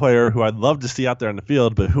 One player who I'd love to see out there on the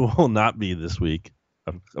field, but who will not be this week,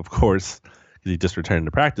 of course, because he just returned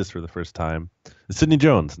to practice for the first time, is Sidney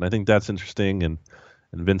Jones. And I think that's interesting, and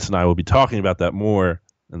Vince and I will be talking about that more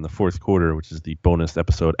in the fourth quarter, which is the bonus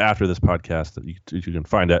episode after this podcast that you can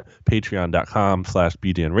find at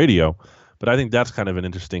patreon.com/BDNradio. But I think that's kind of an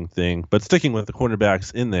interesting thing. But sticking with the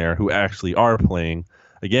cornerbacks in there who actually are playing,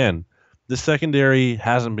 again, the secondary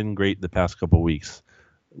hasn't been great the past couple of weeks.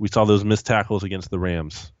 We saw those missed tackles against the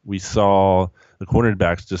Rams. We saw the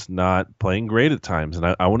cornerbacks just not playing great at times.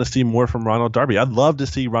 And I want to see more from Ronald Darby. I'd love to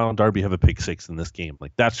see Ronald Darby have a pick six in this game.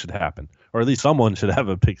 That should happen. Or at least someone should have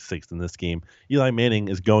a pick six in this game. Eli Manning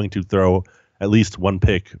is going to throw at least one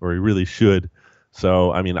pick, or he really should.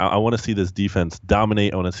 So, I want to see this defense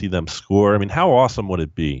dominate. I want to see them score. How awesome would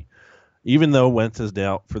it be? Even though Wentz is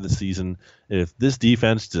out for the season, if this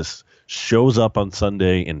defense just shows up on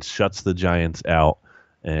Sunday and shuts the Giants out,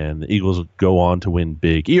 and the Eagles go on to win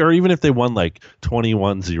big, or even if they won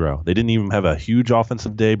 21-0, they didn't even have a huge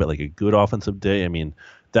offensive day, but a good offensive day,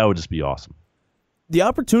 that would just be awesome. The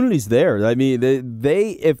opportunity's there.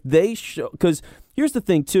 If they show, because here's the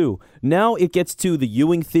thing too. Now it gets to the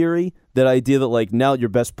Ewing theory, that idea that now your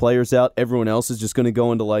best player's out, everyone else is just going to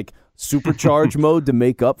go into supercharge mode to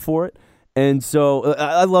make up for it. And so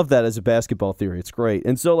I love that as a basketball theory. It's great.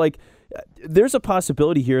 And so there's a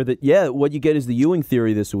possibility here that what you get is the Ewing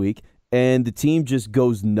theory this week, and the team just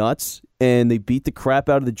goes nuts and they beat the crap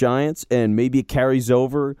out of the Giants, and maybe it carries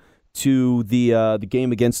over to the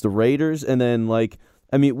game against the Raiders, and then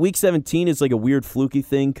Week 17 is a weird fluky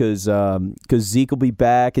thing because Zeke will be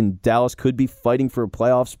back and Dallas could be fighting for a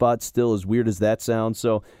playoff spot still, as weird as that sounds.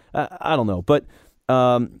 So I don't know, but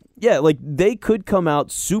they could come out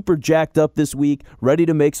super jacked up this week, ready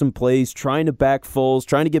to make some plays, trying to back Foles,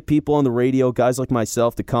 trying to get people on the radio, guys like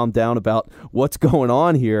myself, to calm down about what's going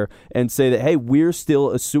on here and say that, hey, we're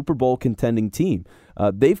still a Super Bowl contending team.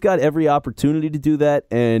 They've got every opportunity to do that,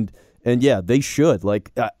 and they should.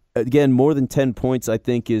 Again, more than 10 points, I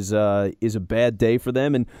think, is a bad day for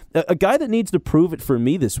them. And a guy that needs to prove it for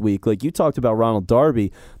me this week, you talked about Ronald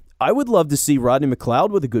Darby, I would love to see Rodney McLeod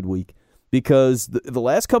with a good week, because the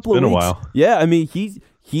last couple of weeks, been a while.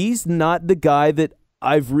 He's not the guy that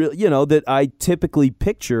that I typically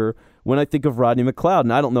picture when I think of Rodney McLeod.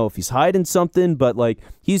 And I don't know if he's hiding something, but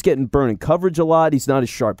he's getting burned in coverage a lot. He's not as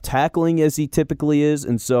sharp tackling as he typically is,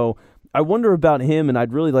 and so I wonder about him, and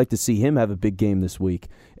I'd really like to see him have a big game this week.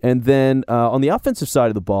 And then on the offensive side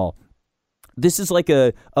of the ball, this is like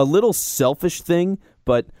a little selfish thing,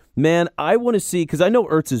 but man, I want to see, because I know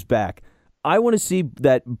Ertz is back, I want to see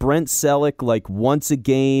that Brent Selleck, like, once a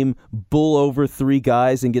game, bull over 3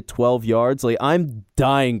 guys and get 12 yards. Like, I'm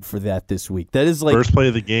dying for that this week. That is like first play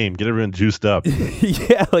of the game. Get everyone juiced up.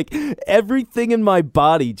 Yeah, like, everything in my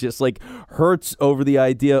body just, like, hurts over the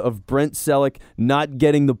idea of Brent Selleck not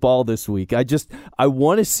getting the ball this week. I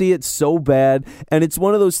want to see it so bad, and it's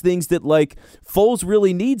one of those things that, like, Foles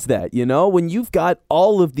really needs that, you know, when you've got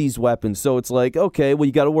all of these weapons. So it's like, okay, well,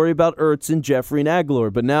 you got to worry about Ertz and Jeffrey and Aguilar,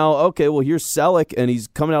 but now, okay, well, here's Selleck, and he's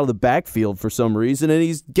coming out of the backfield for some reason, and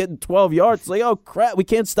he's getting 12 yards. It's like, oh, crap, we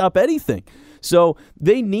can't stop anything. So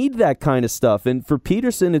they need that kind of stuff. And for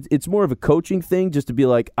Peterson, it's more of a coaching thing, just to be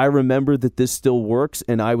like, I remember that this still works,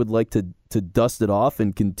 and I would like to dust it off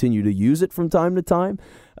and continue to use it from time to time.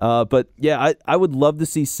 But, yeah, I would love to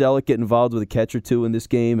see Selleck get involved with a catch or two in this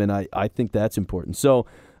game, and I think that's important. So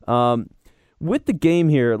with the game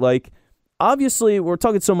here, like, obviously, we're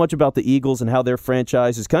talking so much about the Eagles and how their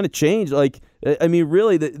franchise has kind of changed. Like, I mean,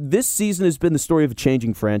 really, this season has been the story of a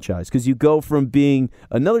changing franchise, because you go from being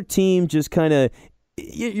another team just kind of,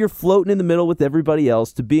 you're floating in the middle with everybody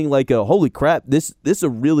else, to being like, holy crap, this is a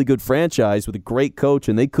really good franchise with a great coach,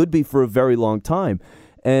 and they could be for a very long time.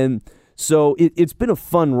 And so it's been a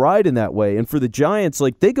fun ride in that way. And for the Giants,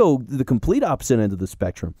 like, they go the complete opposite end of the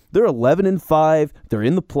spectrum. They're 11-5. They're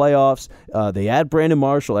in the playoffs. They add Brandon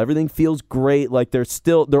Marshall. Everything feels great. Like,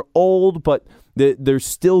 they're old, but they're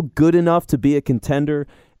still good enough to be a contender.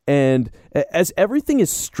 And as everything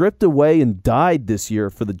is stripped away and died this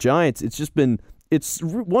year for the Giants, it's just been it's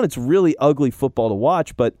really ugly football to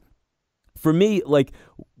watch. But for me, like,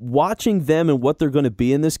 watching them and what they're going to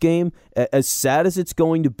be in this game, as sad as it's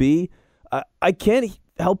going to be, I can't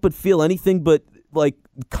help but feel anything but, like,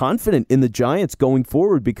 confident in the Giants going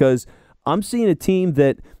forward, because I'm seeing a team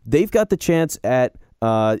that they've got the chance at,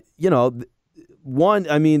 one,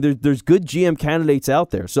 I mean, there's good GM candidates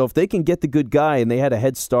out there. So if they can get the good guy, and they had a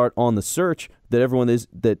head start on the search that everyone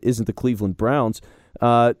that isn't the Cleveland Browns,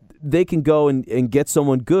 they can go and get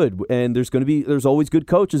someone good. And there's always good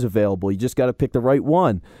coaches available. You just got to pick the right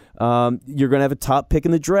one. You're going to have a top pick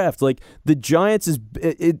in the draft. Like, the Giants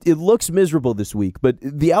it looks miserable this week, but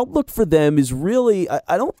the outlook for them is really,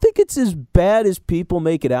 I don't think it's as bad as people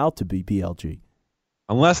make it out to be, PLG.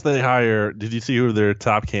 Unless they hire, did you see who their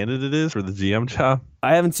top candidate is for the GM job?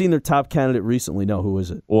 I haven't seen their top candidate recently. No, who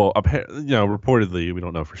is it? Well, reportedly, we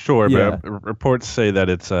don't know for sure, but reports say that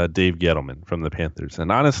it's Dave Gettleman from the Panthers.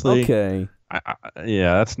 And honestly, okay,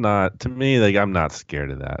 that's not, to me, like, I'm not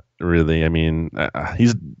scared of that, really. I mean,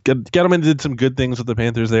 Gettleman did some good things with the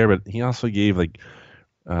Panthers there, but he also gave, like,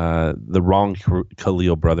 the wrong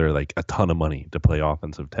Khalil brother, like, a ton of money to play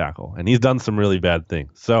offensive tackle. And he's done some really bad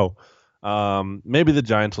things. So maybe the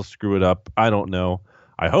Giants will screw it up. I don't know.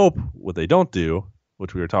 I hope what they don't do,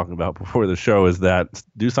 which we were talking about before the show, is that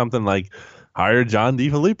do something like hire John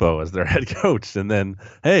DeFilippo as their head coach, and then,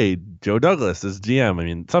 hey, Joe Douglas as GM. I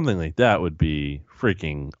mean, something like that would be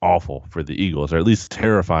freaking awful for the Eagles, or at least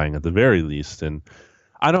terrifying at the very least. And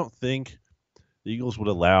I don't think the Eagles would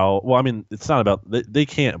allow, well, I mean, it's not about, they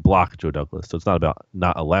can't block Joe Douglas, so it's not about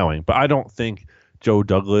not allowing, but I don't think Joe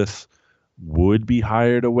Douglas would be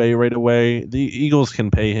hired away right away. The Eagles can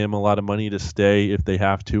pay him a lot of money to stay if they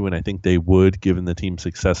have to, and I think they would, given the team's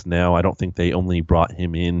success now. I don't think they only brought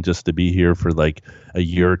him in just to be here for like a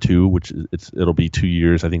year or two, which it'll be 2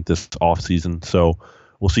 years, I think, this offseason. So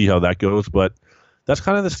we'll see how that goes. But that's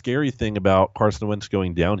kind of the scary thing about Carson Wentz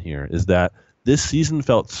going down here, is that this season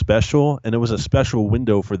felt special, and it was a special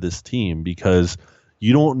window for this team, because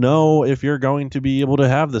you don't know if you're going to be able to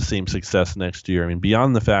have the same success next year. I mean,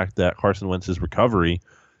 beyond the fact that Carson Wentz's recovery,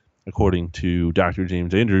 according to Dr.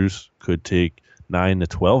 James Andrews, could take 9 to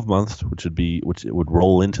 12 months, which it would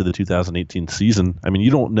roll into the 2018 season. I mean, you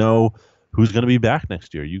don't know who's going to be back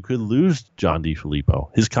next year. You could lose John DeFilippo.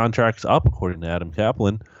 His contract's up, according to Adam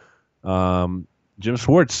Kaplan. Jim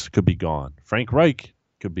Schwartz could be gone. Frank Reich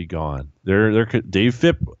could be gone. Dave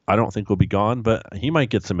Phipp, I don't think will be gone, but he might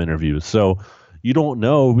get some interviews. So you don't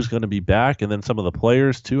know who's going to be back, and then some of the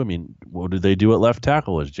players too. I mean, what do they do at left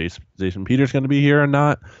tackle? Is Jason Peters going to be here or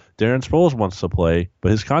not? Darren Sproles wants to play, but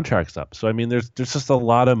his contract's up. So I mean, there's just a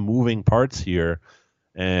lot of moving parts here.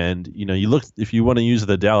 And you look, if you want to use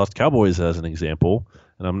the Dallas Cowboys as an example,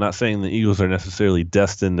 and I'm not saying the Eagles are necessarily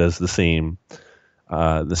destined as the same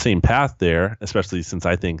path there, especially since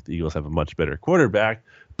I think the Eagles have a much better quarterback.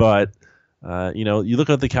 But You look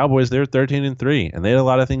at the Cowboys, they're 13-3, and they had a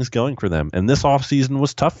lot of things going for them. And this offseason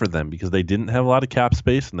was tough for them because they didn't have a lot of cap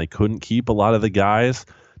space and they couldn't keep a lot of the guys,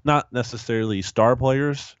 not necessarily star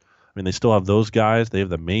players. I mean, they still have those guys. They have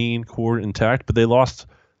the main core intact, but they lost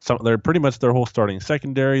they're pretty much their whole starting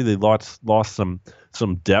secondary. They lost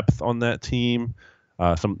some depth on that team.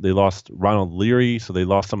 They lost Ronald Leary, so they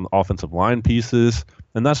lost some offensive line pieces,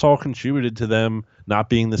 and that's all contributed to them not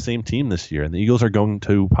being the same team this year. And the Eagles are going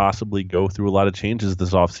to possibly go through a lot of changes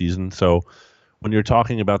this offseason. So when you're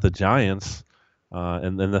talking about the Giants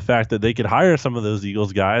and then the fact that they could hire some of those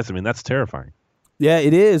Eagles guys, I mean, that's terrifying. Yeah,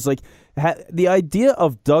 it is. Like the idea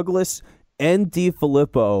of Douglas and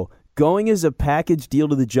DeFilippo going as a package deal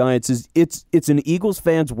to the Giants it's an Eagles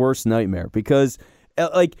fan's worst nightmare because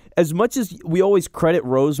like as much as we always credit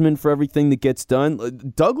Roseman for everything that gets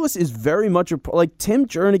done, Douglas is very much like Tim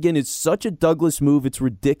Jernigan is such a Douglas move, it's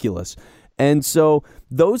ridiculous. And so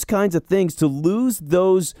those kinds of things, to lose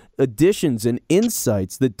those additions and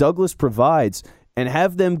insights that Douglas provides and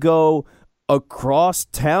have them go across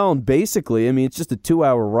town, basically. I mean, it's just a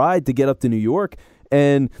 2-hour ride to get up to New York,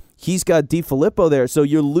 and he's got DeFilippo there. So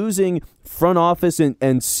you're losing front office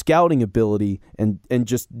and scouting ability and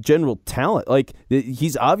just general talent. Like,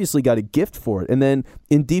 he's obviously got a gift for it. And then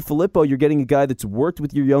in DeFilippo, you're getting a guy that's worked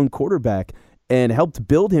with your young quarterback and helped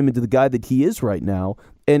build him into the guy that he is right now.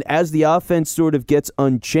 And as the offense sort of gets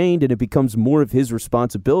unchained and it becomes more of his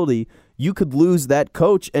responsibility, you could lose that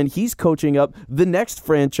coach, and he's coaching up the next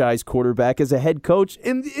franchise quarterback as a head coach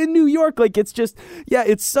in New York. Like, it's just, yeah,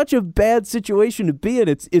 it's such a bad situation to be in.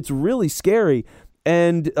 It's really scary,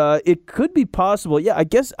 and it could be possible. Yeah, I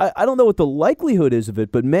guess I don't know what the likelihood is of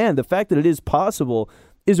it, but man, the fact that it is possible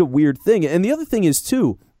is a weird thing. And the other thing is,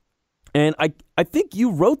 too, and I think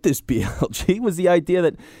you wrote this, BLG, was the idea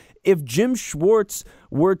that if Jim Schwartz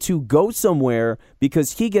were to go somewhere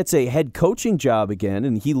because he gets a head coaching job again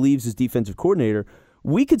and he leaves as defensive coordinator,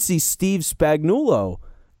 we could see Steve Spagnuolo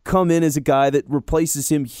come in as a guy that replaces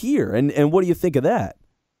him here. And what do you think of that?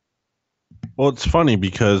 Well, it's funny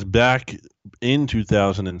because back in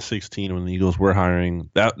 2016 when the Eagles were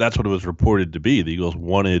hiring, that's what it was reported to be. The Eagles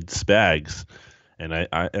wanted Spags. And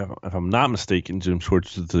I if I'm not mistaken, Jim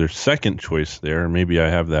Schwartz is their second choice there. Maybe I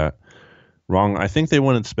have that wrong. I think they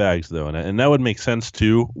wanted Spags, though, and that would make sense,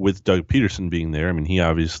 too, with Doug Peterson being there. I mean, he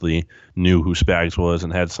obviously knew who Spags was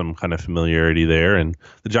and had some kind of familiarity there, and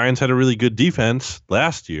the Giants had a really good defense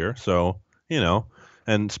last year, so,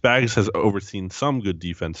 and Spags has overseen some good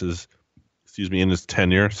defenses, in his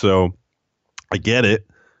tenure, so I get it,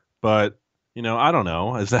 but, I don't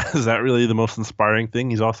know. Is that really the most inspiring thing?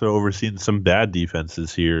 He's also overseen some bad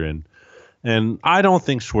defenses here, and I don't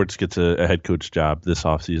think Schwartz gets a head coach job this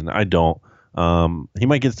offseason. I don't. He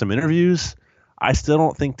might get some interviews. I still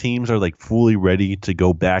don't think teams are like fully ready to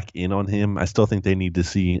go back in on him. I still think they need to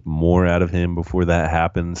see more out of him before that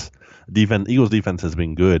happens. Eagles defense has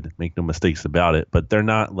been good, make no mistakes about it, but they're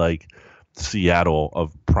not like Seattle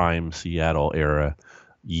of prime Seattle era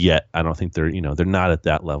yet. I don't think they're not at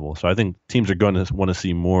that level. So I think teams are going to want to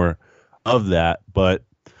see more of that, but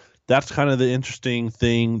that's kind of the interesting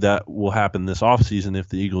thing that will happen this offseason if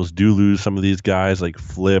the Eagles do lose some of these guys like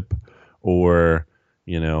Flip. Or,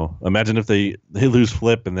 imagine if they lose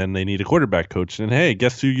Flip and then they need a quarterback coach. And, hey,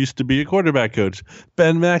 guess who used to be a quarterback coach?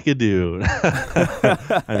 Ben McAdoo.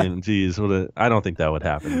 I mean, geez, I don't think that would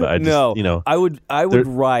happen. But I would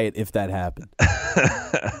riot if that happened.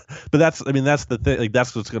 But that's the thing. Like,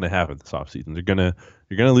 that's what's going to happen this offseason. You're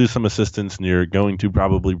gonna lose some assistants, and you're going to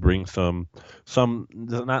probably bring some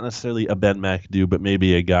not necessarily a Ben McAdoo, but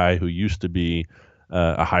maybe a guy who used to be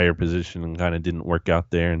a higher position and kind of didn't work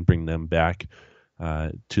out there, and bring them back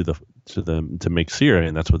to make Sierra,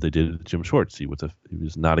 and that's what they did to Jim Schwartz. He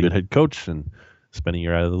was not a good head coach and spent a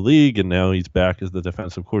year out of the league, and now he's back as the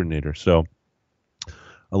defensive coordinator. So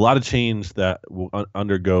a lot of change that will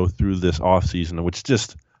undergo through this offseason, which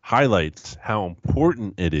just highlights how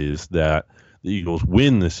important it is that the Eagles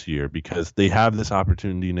win this year, because they have this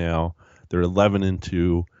opportunity now. They're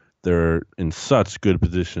 11-2. They're in such good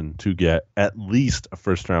position to get at least a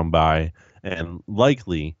first-round bye and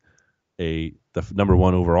likely the number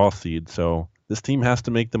 1 overall seed. So this team has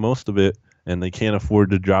to make the most of it, and they can't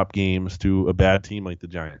afford to drop games to a bad team like the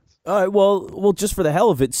Giants. All right, well, just for the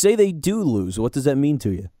hell of it, say they do lose. What does that mean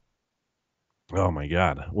to you? Oh, my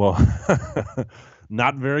God. Well,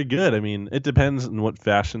 not very good. I mean, it depends in what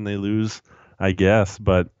fashion they lose, I guess,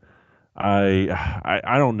 but I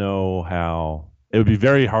don't know how. It would be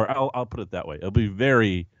very hard. I'll put it that way. It'll be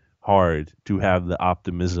very hard to have the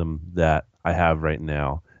optimism that I have right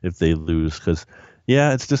now if they lose, because,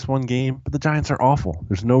 yeah, it's just one game, but the Giants are awful.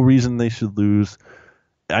 There's no reason they should lose.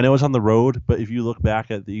 I know it's on the road, but if you look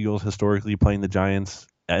back at the Eagles historically playing the Giants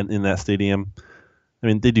in that stadium, I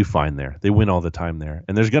mean, they do fine there. They win all the time there.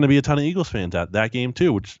 And there's going to be a ton of Eagles fans at that game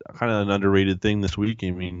too, which is kind of an underrated thing this week.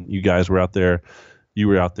 I mean, you guys were out there. You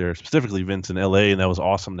were out there, specifically Vince in LA, and that was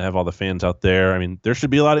awesome to have all the fans out there. I mean, there should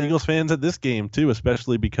be a lot of Eagles fans at this game too,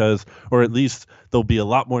 especially because, or at least they'll be a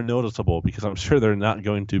lot more noticeable because I'm sure there are not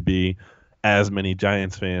going to be as many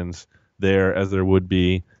Giants fans there as there would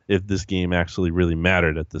be if this game actually really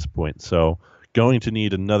mattered at this point. So going to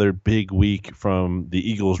need another big week from the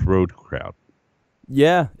Eagles road crowd.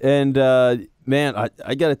 Yeah, and man,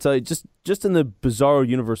 I got to tell you, just in the bizarro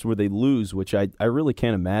universe where they lose, which I really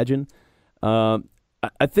can't imagine,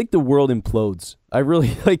 I think the world implodes. I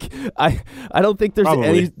really I don't think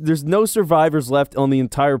there's no survivors left on the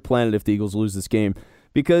entire planet if the Eagles lose this game,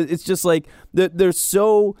 because it's just like they're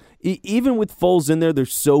so, even with Foles in there, they're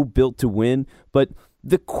so built to win. But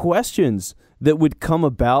the questions that would come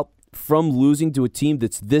about from losing to a team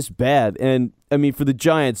that's this bad, and I mean for the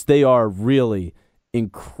Giants, they are really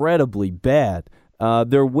incredibly bad.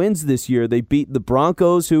 Their wins this year, they beat the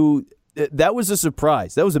Broncos, who. That was a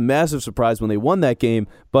surprise. That was a massive surprise when they won that game,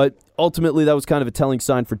 but ultimately that was kind of a telling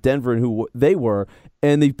sign for Denver and who they were,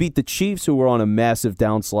 and they beat the Chiefs, who were on a massive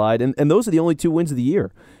downslide, and those are the only 2 wins of the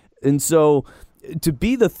year. And so to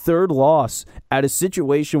be the third loss at a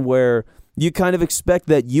situation where you kind of expect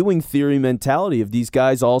that Ewing theory mentality of these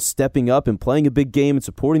guys all stepping up and playing a big game and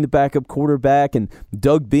supporting the backup quarterback and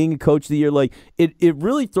Doug being a coach of the year, like it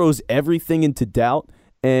really throws everything into doubt.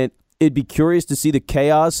 And it'd be curious to see the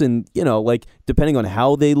chaos and, like depending on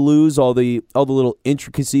how they lose, all the little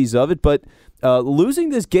intricacies of it. But losing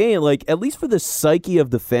this game, like at least for the psyche of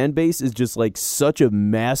the fan base, is just like such a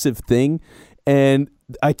massive thing. And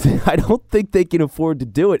I don't think they can afford to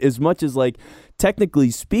do it, as much as like technically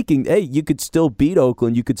speaking, hey, you could still beat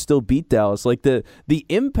Oakland, you could still beat Dallas. Like the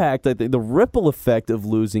impact, I think the ripple effect of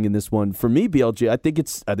losing in this one, for me, BLG, I think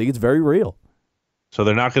it's very real. So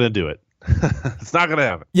they're not going to do it. It's not going to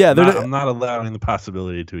happen. Yeah, I'm not allowing the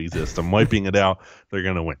possibility to exist. I'm wiping it out. They're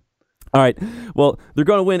going to win. All right. Well, they're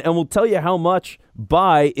going to win, and we'll tell you how much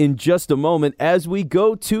by in just a moment as we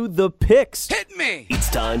go to the picks. Hit me!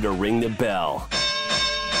 It's time to ring the bell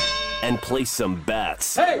and place some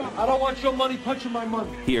bets. Hey, I don't want your money punching my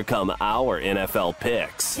money. Here come our NFL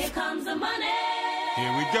picks. Here comes the money.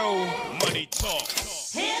 Here we go. Money talk.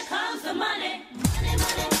 Here comes the money.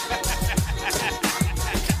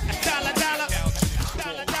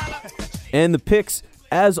 And the picks,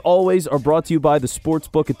 as always, are brought to you by the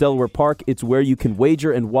Sportsbook at Delaware Park. It's where you can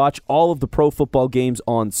wager and watch all of the pro football games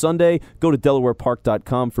on Sunday. Go to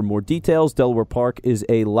DelawarePark.com for more details. Delaware Park is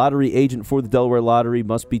a lottery agent for the Delaware Lottery.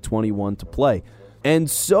 Must be 21 to play. And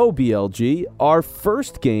so, BLG, our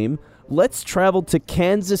first game, let's travel to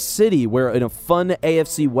Kansas City, where in a fun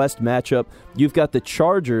AFC West matchup, you've got the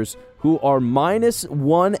Chargers, who are minus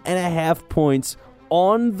 1.5 points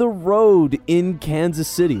on the road in Kansas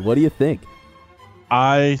City. What do you think?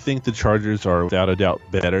 I think the Chargers are without a doubt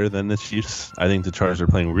better than the Chiefs. I think the Chargers are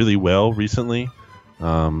playing really well recently.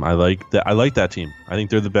 I like that team. I think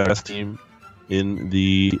they're the best team in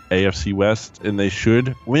the AFC West, and they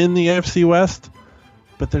should win the AFC West.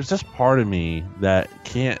 But there's just part of me that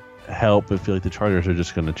can't help but feel like the Chargers are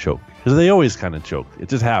just going to choke, because they always kind of choke. It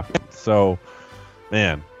just happens. So,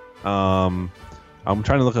 man, I'm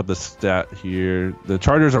trying to look up the stat here. The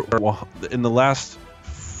Chargers are, in the last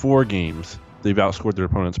 4 games, they've outscored their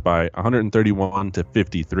opponents by 131 to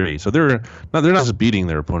 53. So they're not just beating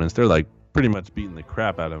their opponents; they're like pretty much beating the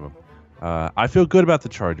crap out of them. I feel good about the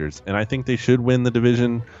Chargers, and I think they should win the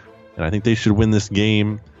division, and I think they should win this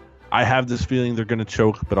game. I have this feeling they're going to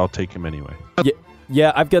choke, but I'll take them anyway.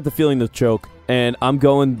 Yeah, I've got the feeling they'll choke, and I'm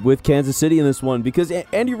going with Kansas City in this one because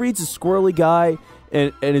Andy Reid's a squirrely guy.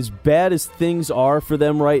 And as bad as things are for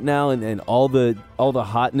them right now, and all the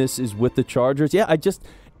hotness is with the Chargers,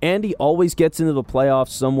 Andy always gets into the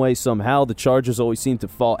playoffs some way, somehow. The Chargers always seem to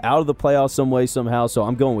fall out of the playoffs some way, somehow. So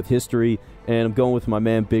I'm going with history, and I'm going with my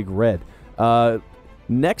man Big Red.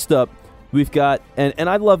 Next up, we've got, and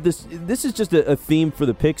I love this. This is just a theme for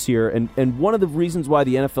the picks here, and one of the reasons why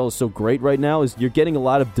the NFL is so great right now is you're getting a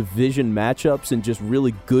lot of division matchups and just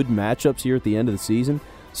really good matchups here at the end of the season.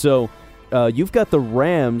 So you've got the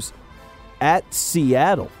Rams at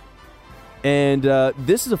Seattle. And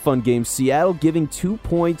this is a fun game. Seattle giving 2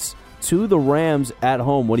 points to the Rams at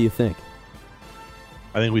home. What do you think?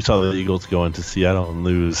 I think we saw the Eagles go into Seattle and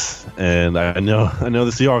lose. And I know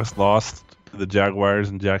the Seahawks lost to the Jaguars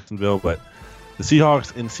in Jacksonville, but the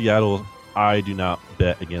Seahawks in Seattle, I do not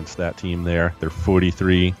bet against that team there. They're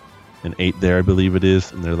 43-8 there, I believe it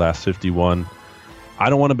is, in their last 51. I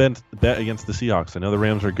don't want to bet against the Seahawks. I know the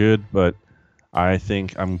Rams are good, but I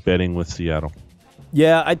think I'm betting with Seattle.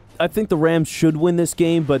 Yeah, I think the Rams should win this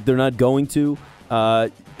game, but they're not going to.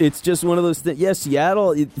 It's just one of those things. Yeah,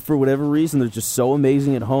 Seattle, for whatever reason, they're just so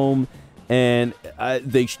amazing at home. And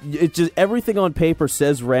it's just everything on paper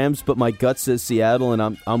says Rams, but my gut says Seattle,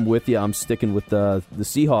 and I'm with you. I'm sticking with the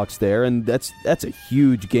Seahawks there, and that's a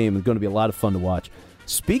huge game. It's going to be a lot of fun to watch.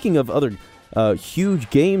 Speaking of other huge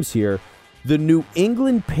games here, the New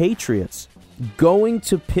England Patriots going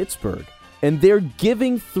to Pittsburgh, and they're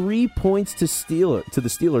giving 3 points to the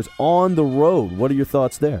Steelers on the road. What are your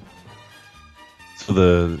thoughts there? So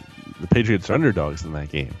the Patriots are underdogs in that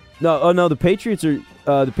game. No, the Patriots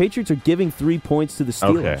are giving 3 points to the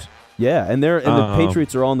Steelers. Okay. Yeah, and the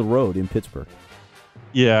Patriots are on the road in Pittsburgh.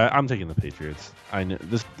 Yeah, I'm taking the Patriots. I know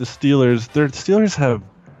the Steelers have.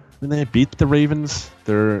 I mean, they beat the Ravens.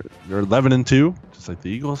 They're 11-2, just like the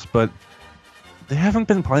Eagles, but they haven't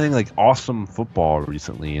been playing like awesome football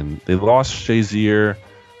recently, and they lost Shazier.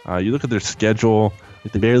 You look at their schedule;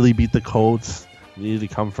 like, they barely beat the Colts. They needed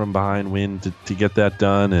to come from behind, win to get that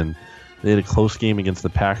done, and they had a close game against the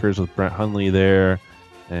Packers with Brett Hundley there,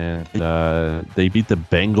 and they beat the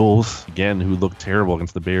Bengals again, who looked terrible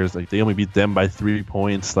against the Bears. Like, they only beat them by 3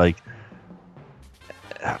 points. Like,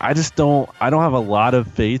 I don't have a lot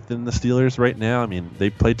of faith in the Steelers right now. I mean, they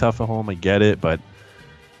play tough at home, I get it,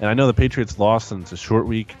 and I know the Patriots lost and it's a short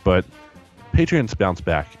week, but Patriots bounce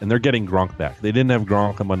back, and they're getting Gronk back. They didn't have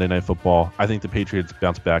Gronk on Monday Night Football. I think the Patriots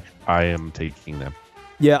bounce back. I am taking them.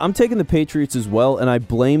 Yeah, I'm taking the Patriots as well, and I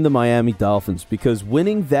blame the Miami Dolphins because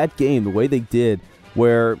winning that game the way they did,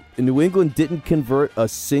 where New England didn't convert a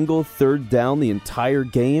single third down the entire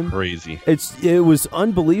game. Crazy. It was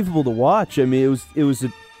unbelievable to watch. I mean, it was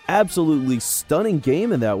an absolutely stunning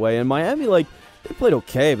game in that way, and Miami, they played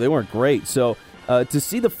okay, but they weren't great. So to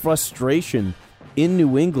see the frustration in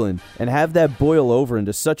New England and have that boil over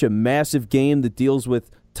into such a massive game that deals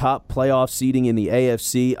with top playoff seeding in the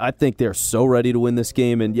AFC, I think they're so ready to win this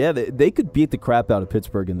game. And yeah, they could beat the crap out of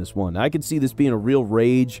Pittsburgh in this one. I could see this being a real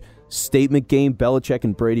rage statement game. Belichick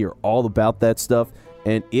and Brady are all about that stuff,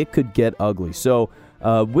 and it could get ugly. So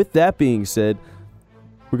with that being said,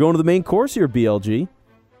 we're going to the main course here, BLG.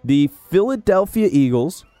 The Philadelphia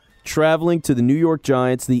Eagles traveling to the New York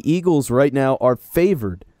Giants. The Eagles right now are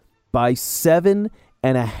favored by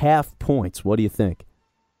 7.5 points. What do you think?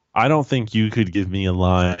 I don't think you could give me a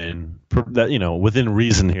line that, within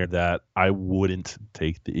reason here, that I wouldn't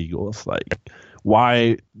take the Eagles. Like,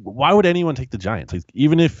 why would anyone take the Giants? Like,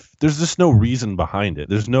 even if there's just no reason behind it.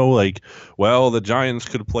 There's no the Giants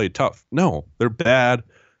could play tough. No, they're bad.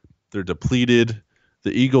 They're depleted.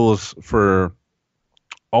 The Eagles, for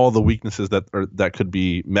all the weaknesses that could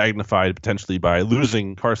be magnified potentially by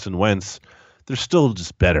losing Carson Wentz, they're still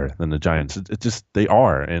just better than the Giants. They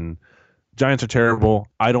are. And Giants are terrible.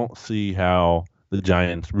 I don't see how the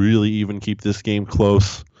Giants really even keep this game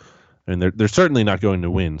close. I mean, they're certainly not going to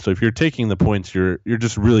win. So if you're taking the points, you're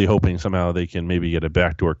just really hoping somehow they can maybe get a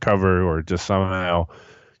backdoor cover or just somehow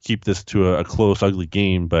keep this to a close, ugly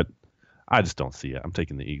game. But I just don't see it. I'm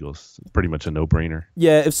taking the Eagles. It's pretty much a no-brainer.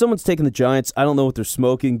 Yeah, if someone's taking the Giants, I don't know what they're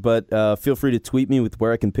smoking, but feel free to tweet me with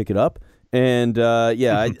where I can pick it up. And,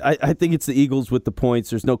 I think it's the Eagles with the points.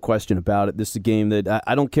 There's no question about it. This is a game that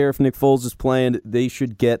I don't care if Nick Foles is playing. They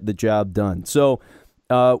should get the job done. So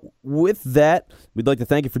with that, we'd like to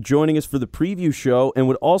thank you for joining us for the preview show, and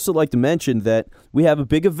would also like to mention that we have a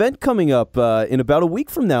big event coming up in about a week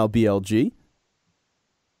from now, BLG.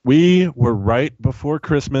 We were right before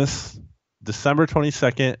Christmas, December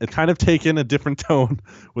 22nd. It kind of taken a different tone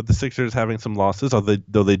with the Sixers having some losses,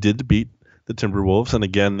 though they did beat the Timberwolves, and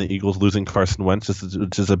again the Eagles losing Carson Wentz,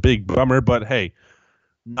 which is a big bummer, but hey,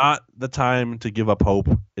 not the time to give up hope.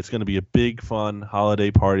 It's going to be a big fun holiday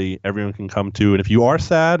party everyone can come to, and if you are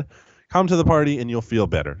sad, come to the party and you'll feel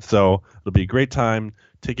better. So it'll be a great time.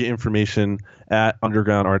 Ticket information at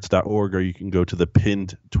undergroundarts.org, or you can go to the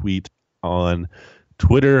pinned tweet on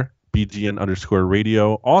Twitter,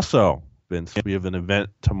 BGN_radio. Also, Vince, we have an event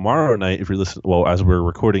tomorrow night. If you're listening, as we're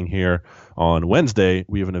recording here on Wednesday,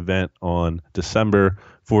 we have an event on December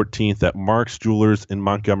 14th at Mark's Jewelers in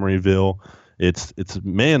Montgomeryville. It's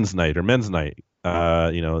men's night.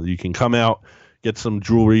 You can come out, get some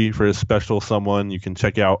jewelry for a special someone. You can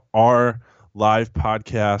check out our live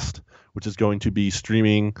podcast, which is going to be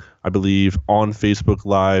streaming, I believe, on Facebook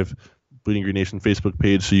Live, Bleeding Green Nation Facebook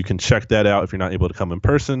page. So you can check that out if you're not able to come in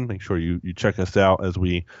person. Make sure you check us out as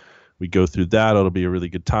we go through that. It'll be a really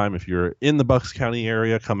good time. If you're in the Bucks County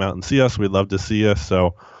area, come out and see us. We'd love to see us.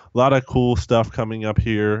 So a lot of cool stuff coming up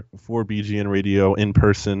here for BGN Radio in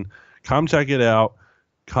person. Come check it out.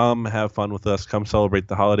 come have fun with us. Come celebrate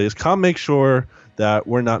the holidays. Come make sure that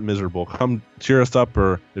we're not miserable. Come cheer us up,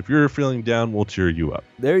 or if you're feeling down, we'll cheer you up.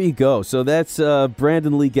 There you go. So that's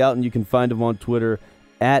Brandon Lee Gouton. You can find him on Twitter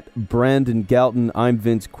at Brandon Gouton. I'm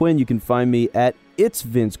Vince Quinn. You can find me at It's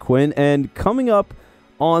Vince Quinn. And coming up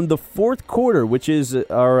on the fourth quarter, which is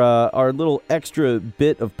our little extra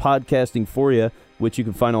bit of podcasting for you, which you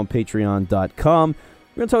can find on patreon.com.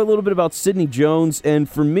 We're going to talk a little bit about Sidney Jones. And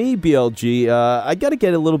for me, BLG, I got to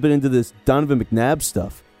get a little bit into this Donovan McNabb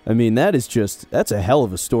stuff. I mean, that's a hell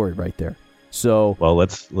of a story right there. So, well,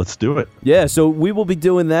 let's do it. Yeah, so we will be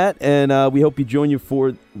doing that, and we hope you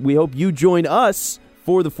join us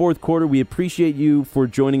for the fourth quarter. We appreciate you for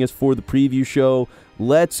joining us for the preview show.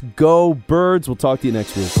 Let's go, Birds. We'll talk to you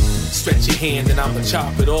next week. Stretch your hand and I'ma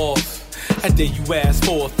chop it off. I dare you ask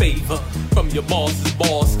for a favor from your boss's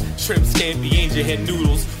boss. Shrimp, scampi, angel head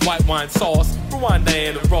noodles, white wine sauce. Rewind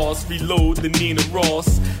Diana Ross, reload the Nina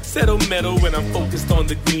Ross. Settle metal when I'm focused on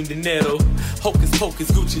the green dinero. Hocus pocus,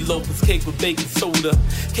 Gucci loafers, cake with baking soda.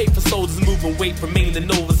 Cake for soldiers moving weight from Maine to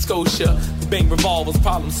Nova Scotia. Bang revolvers,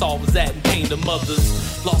 problem solvers, adding pain to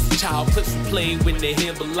mothers. Lost a child, clips replayed when they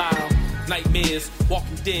hear Belial. Nightmares,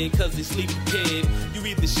 walking dead cause they sleep prepared. You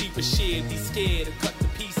either sheep or shed, be scared and cut to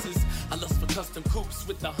pieces. I lust for custom coupes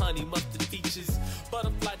with the honey mustard features.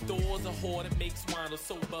 Butterfly doors, a whore that makes wine or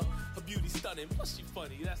sober. Her beauty stunning, plus she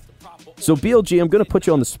funny, that's the proper. So BLG, I'm going to put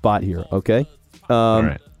you on the spot here, okay? All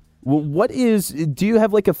right. Well, do you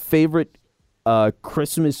have like a favorite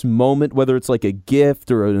Christmas moment, whether it's like a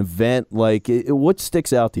gift or an event? Like, what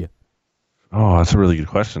sticks out to you? Oh, that's a really good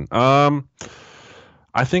question.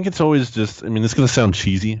 I think it's always just, I mean, it's going to sound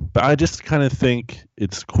cheesy, but I just kind of think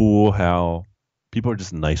it's cool how people are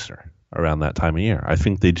just nicer around that time of year. I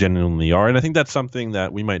think they genuinely are. And I think that's something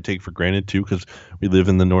that we might take for granted too, because we live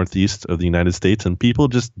in the Northeast of the United States and people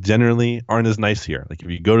just generally aren't as nice here. Like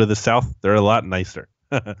if you go to the South, they're a lot nicer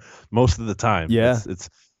most of the time. Yeah. It's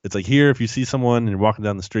like here, if you see someone and you're walking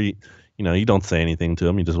down the street, you don't say anything to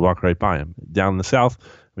them. You just walk right by them. Down in the South,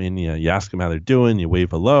 I mean, you ask them how they're doing, you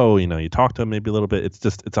wave hello, you talk to them maybe a little bit.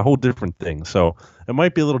 It's a whole different thing. So it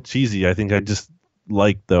might be a little cheesy. I think I just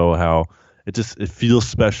like, though, how it feels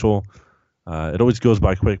special. It always goes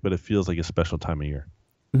by quick, but it feels like a special time of year.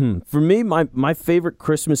 Mm-hmm. For me, my favorite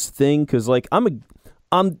Christmas thing, because like I'm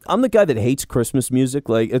the guy that hates Christmas music.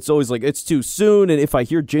 Like it's always like it's too soon, and if I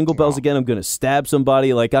hear Jingle Bells again, I'm gonna stab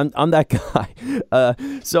somebody. Like I'm that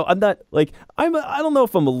guy. So I'm not like I don't know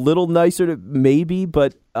if I'm a little nicer to maybe,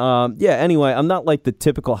 but yeah. Anyway, I'm not like the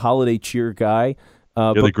typical holiday cheer guy.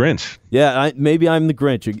 You're the Grinch. Yeah, maybe I'm the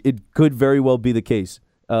Grinch. It could very well be the case.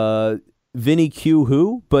 Vinny Q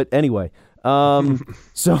who? But anyway,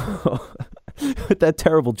 so with that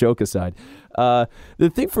terrible joke aside, the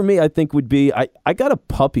thing for me I think would be I got a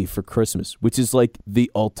puppy for Christmas, which is like the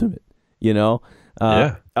ultimate, Yeah.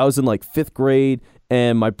 I was in like 5th grade,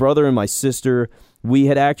 and my brother and my sister, we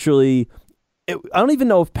had actually, I don't even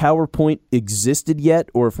know if PowerPoint existed yet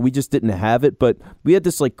or if we just didn't have it, but we had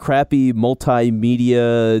this like crappy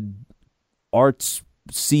multimedia arts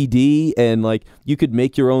CD, and like you could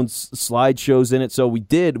make your own slideshows in it. So we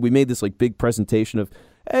made this like big presentation of,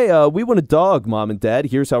 hey, we want a dog, Mom and Dad.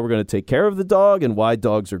 Here's how we're going to take care of the dog and why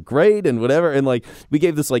dogs are great and whatever. And like we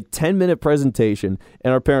gave this like 10-minute presentation,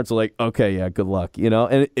 and our parents were like, okay, yeah, good luck,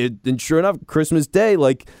 and sure enough, Christmas Day,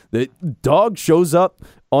 like the dog shows up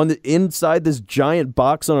on the inside this giant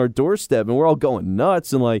box on our doorstep, and we're all going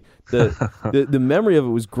nuts. And like the memory of it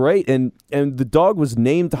was great, and the dog was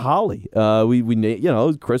named Holly.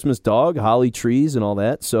 We Christmas dog, holly trees, and all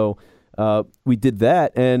that. So we did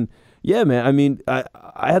that, and yeah, man. I mean, I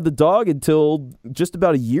had the dog until just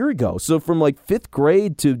about a year ago. So from like 5th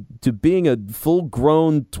grade to being a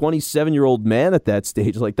full-grown 27-year-old man at that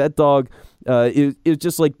stage, like that dog, it was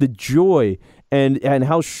just like the joy. And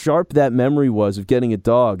how sharp that memory was of getting a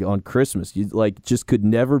dog on Christmas, you like just could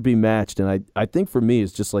never be matched. And I think for me,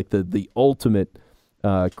 it's just like the ultimate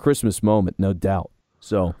Christmas moment, no doubt.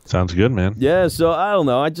 So sounds good, man. Yeah. So I don't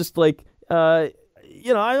know. I just like I'm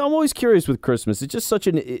always curious with Christmas. It's just such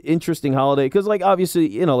an interesting holiday because, like,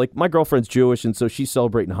 obviously, like my girlfriend's Jewish, and so she's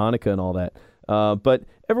celebrating Hanukkah and all that. But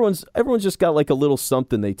everyone's just got like a little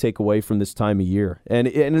something they take away from this time of year, and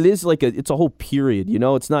it is like it's a whole period.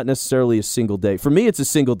 It's not necessarily a single day. For me, it's a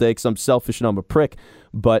single day because I'm selfish and I'm a prick.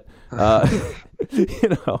 But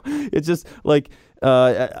it's just like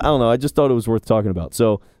I don't know. I just thought it was worth talking about.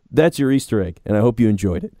 So that's your Easter egg, and I hope you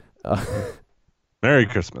enjoyed it. Merry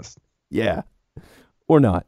Christmas. Yeah, or not.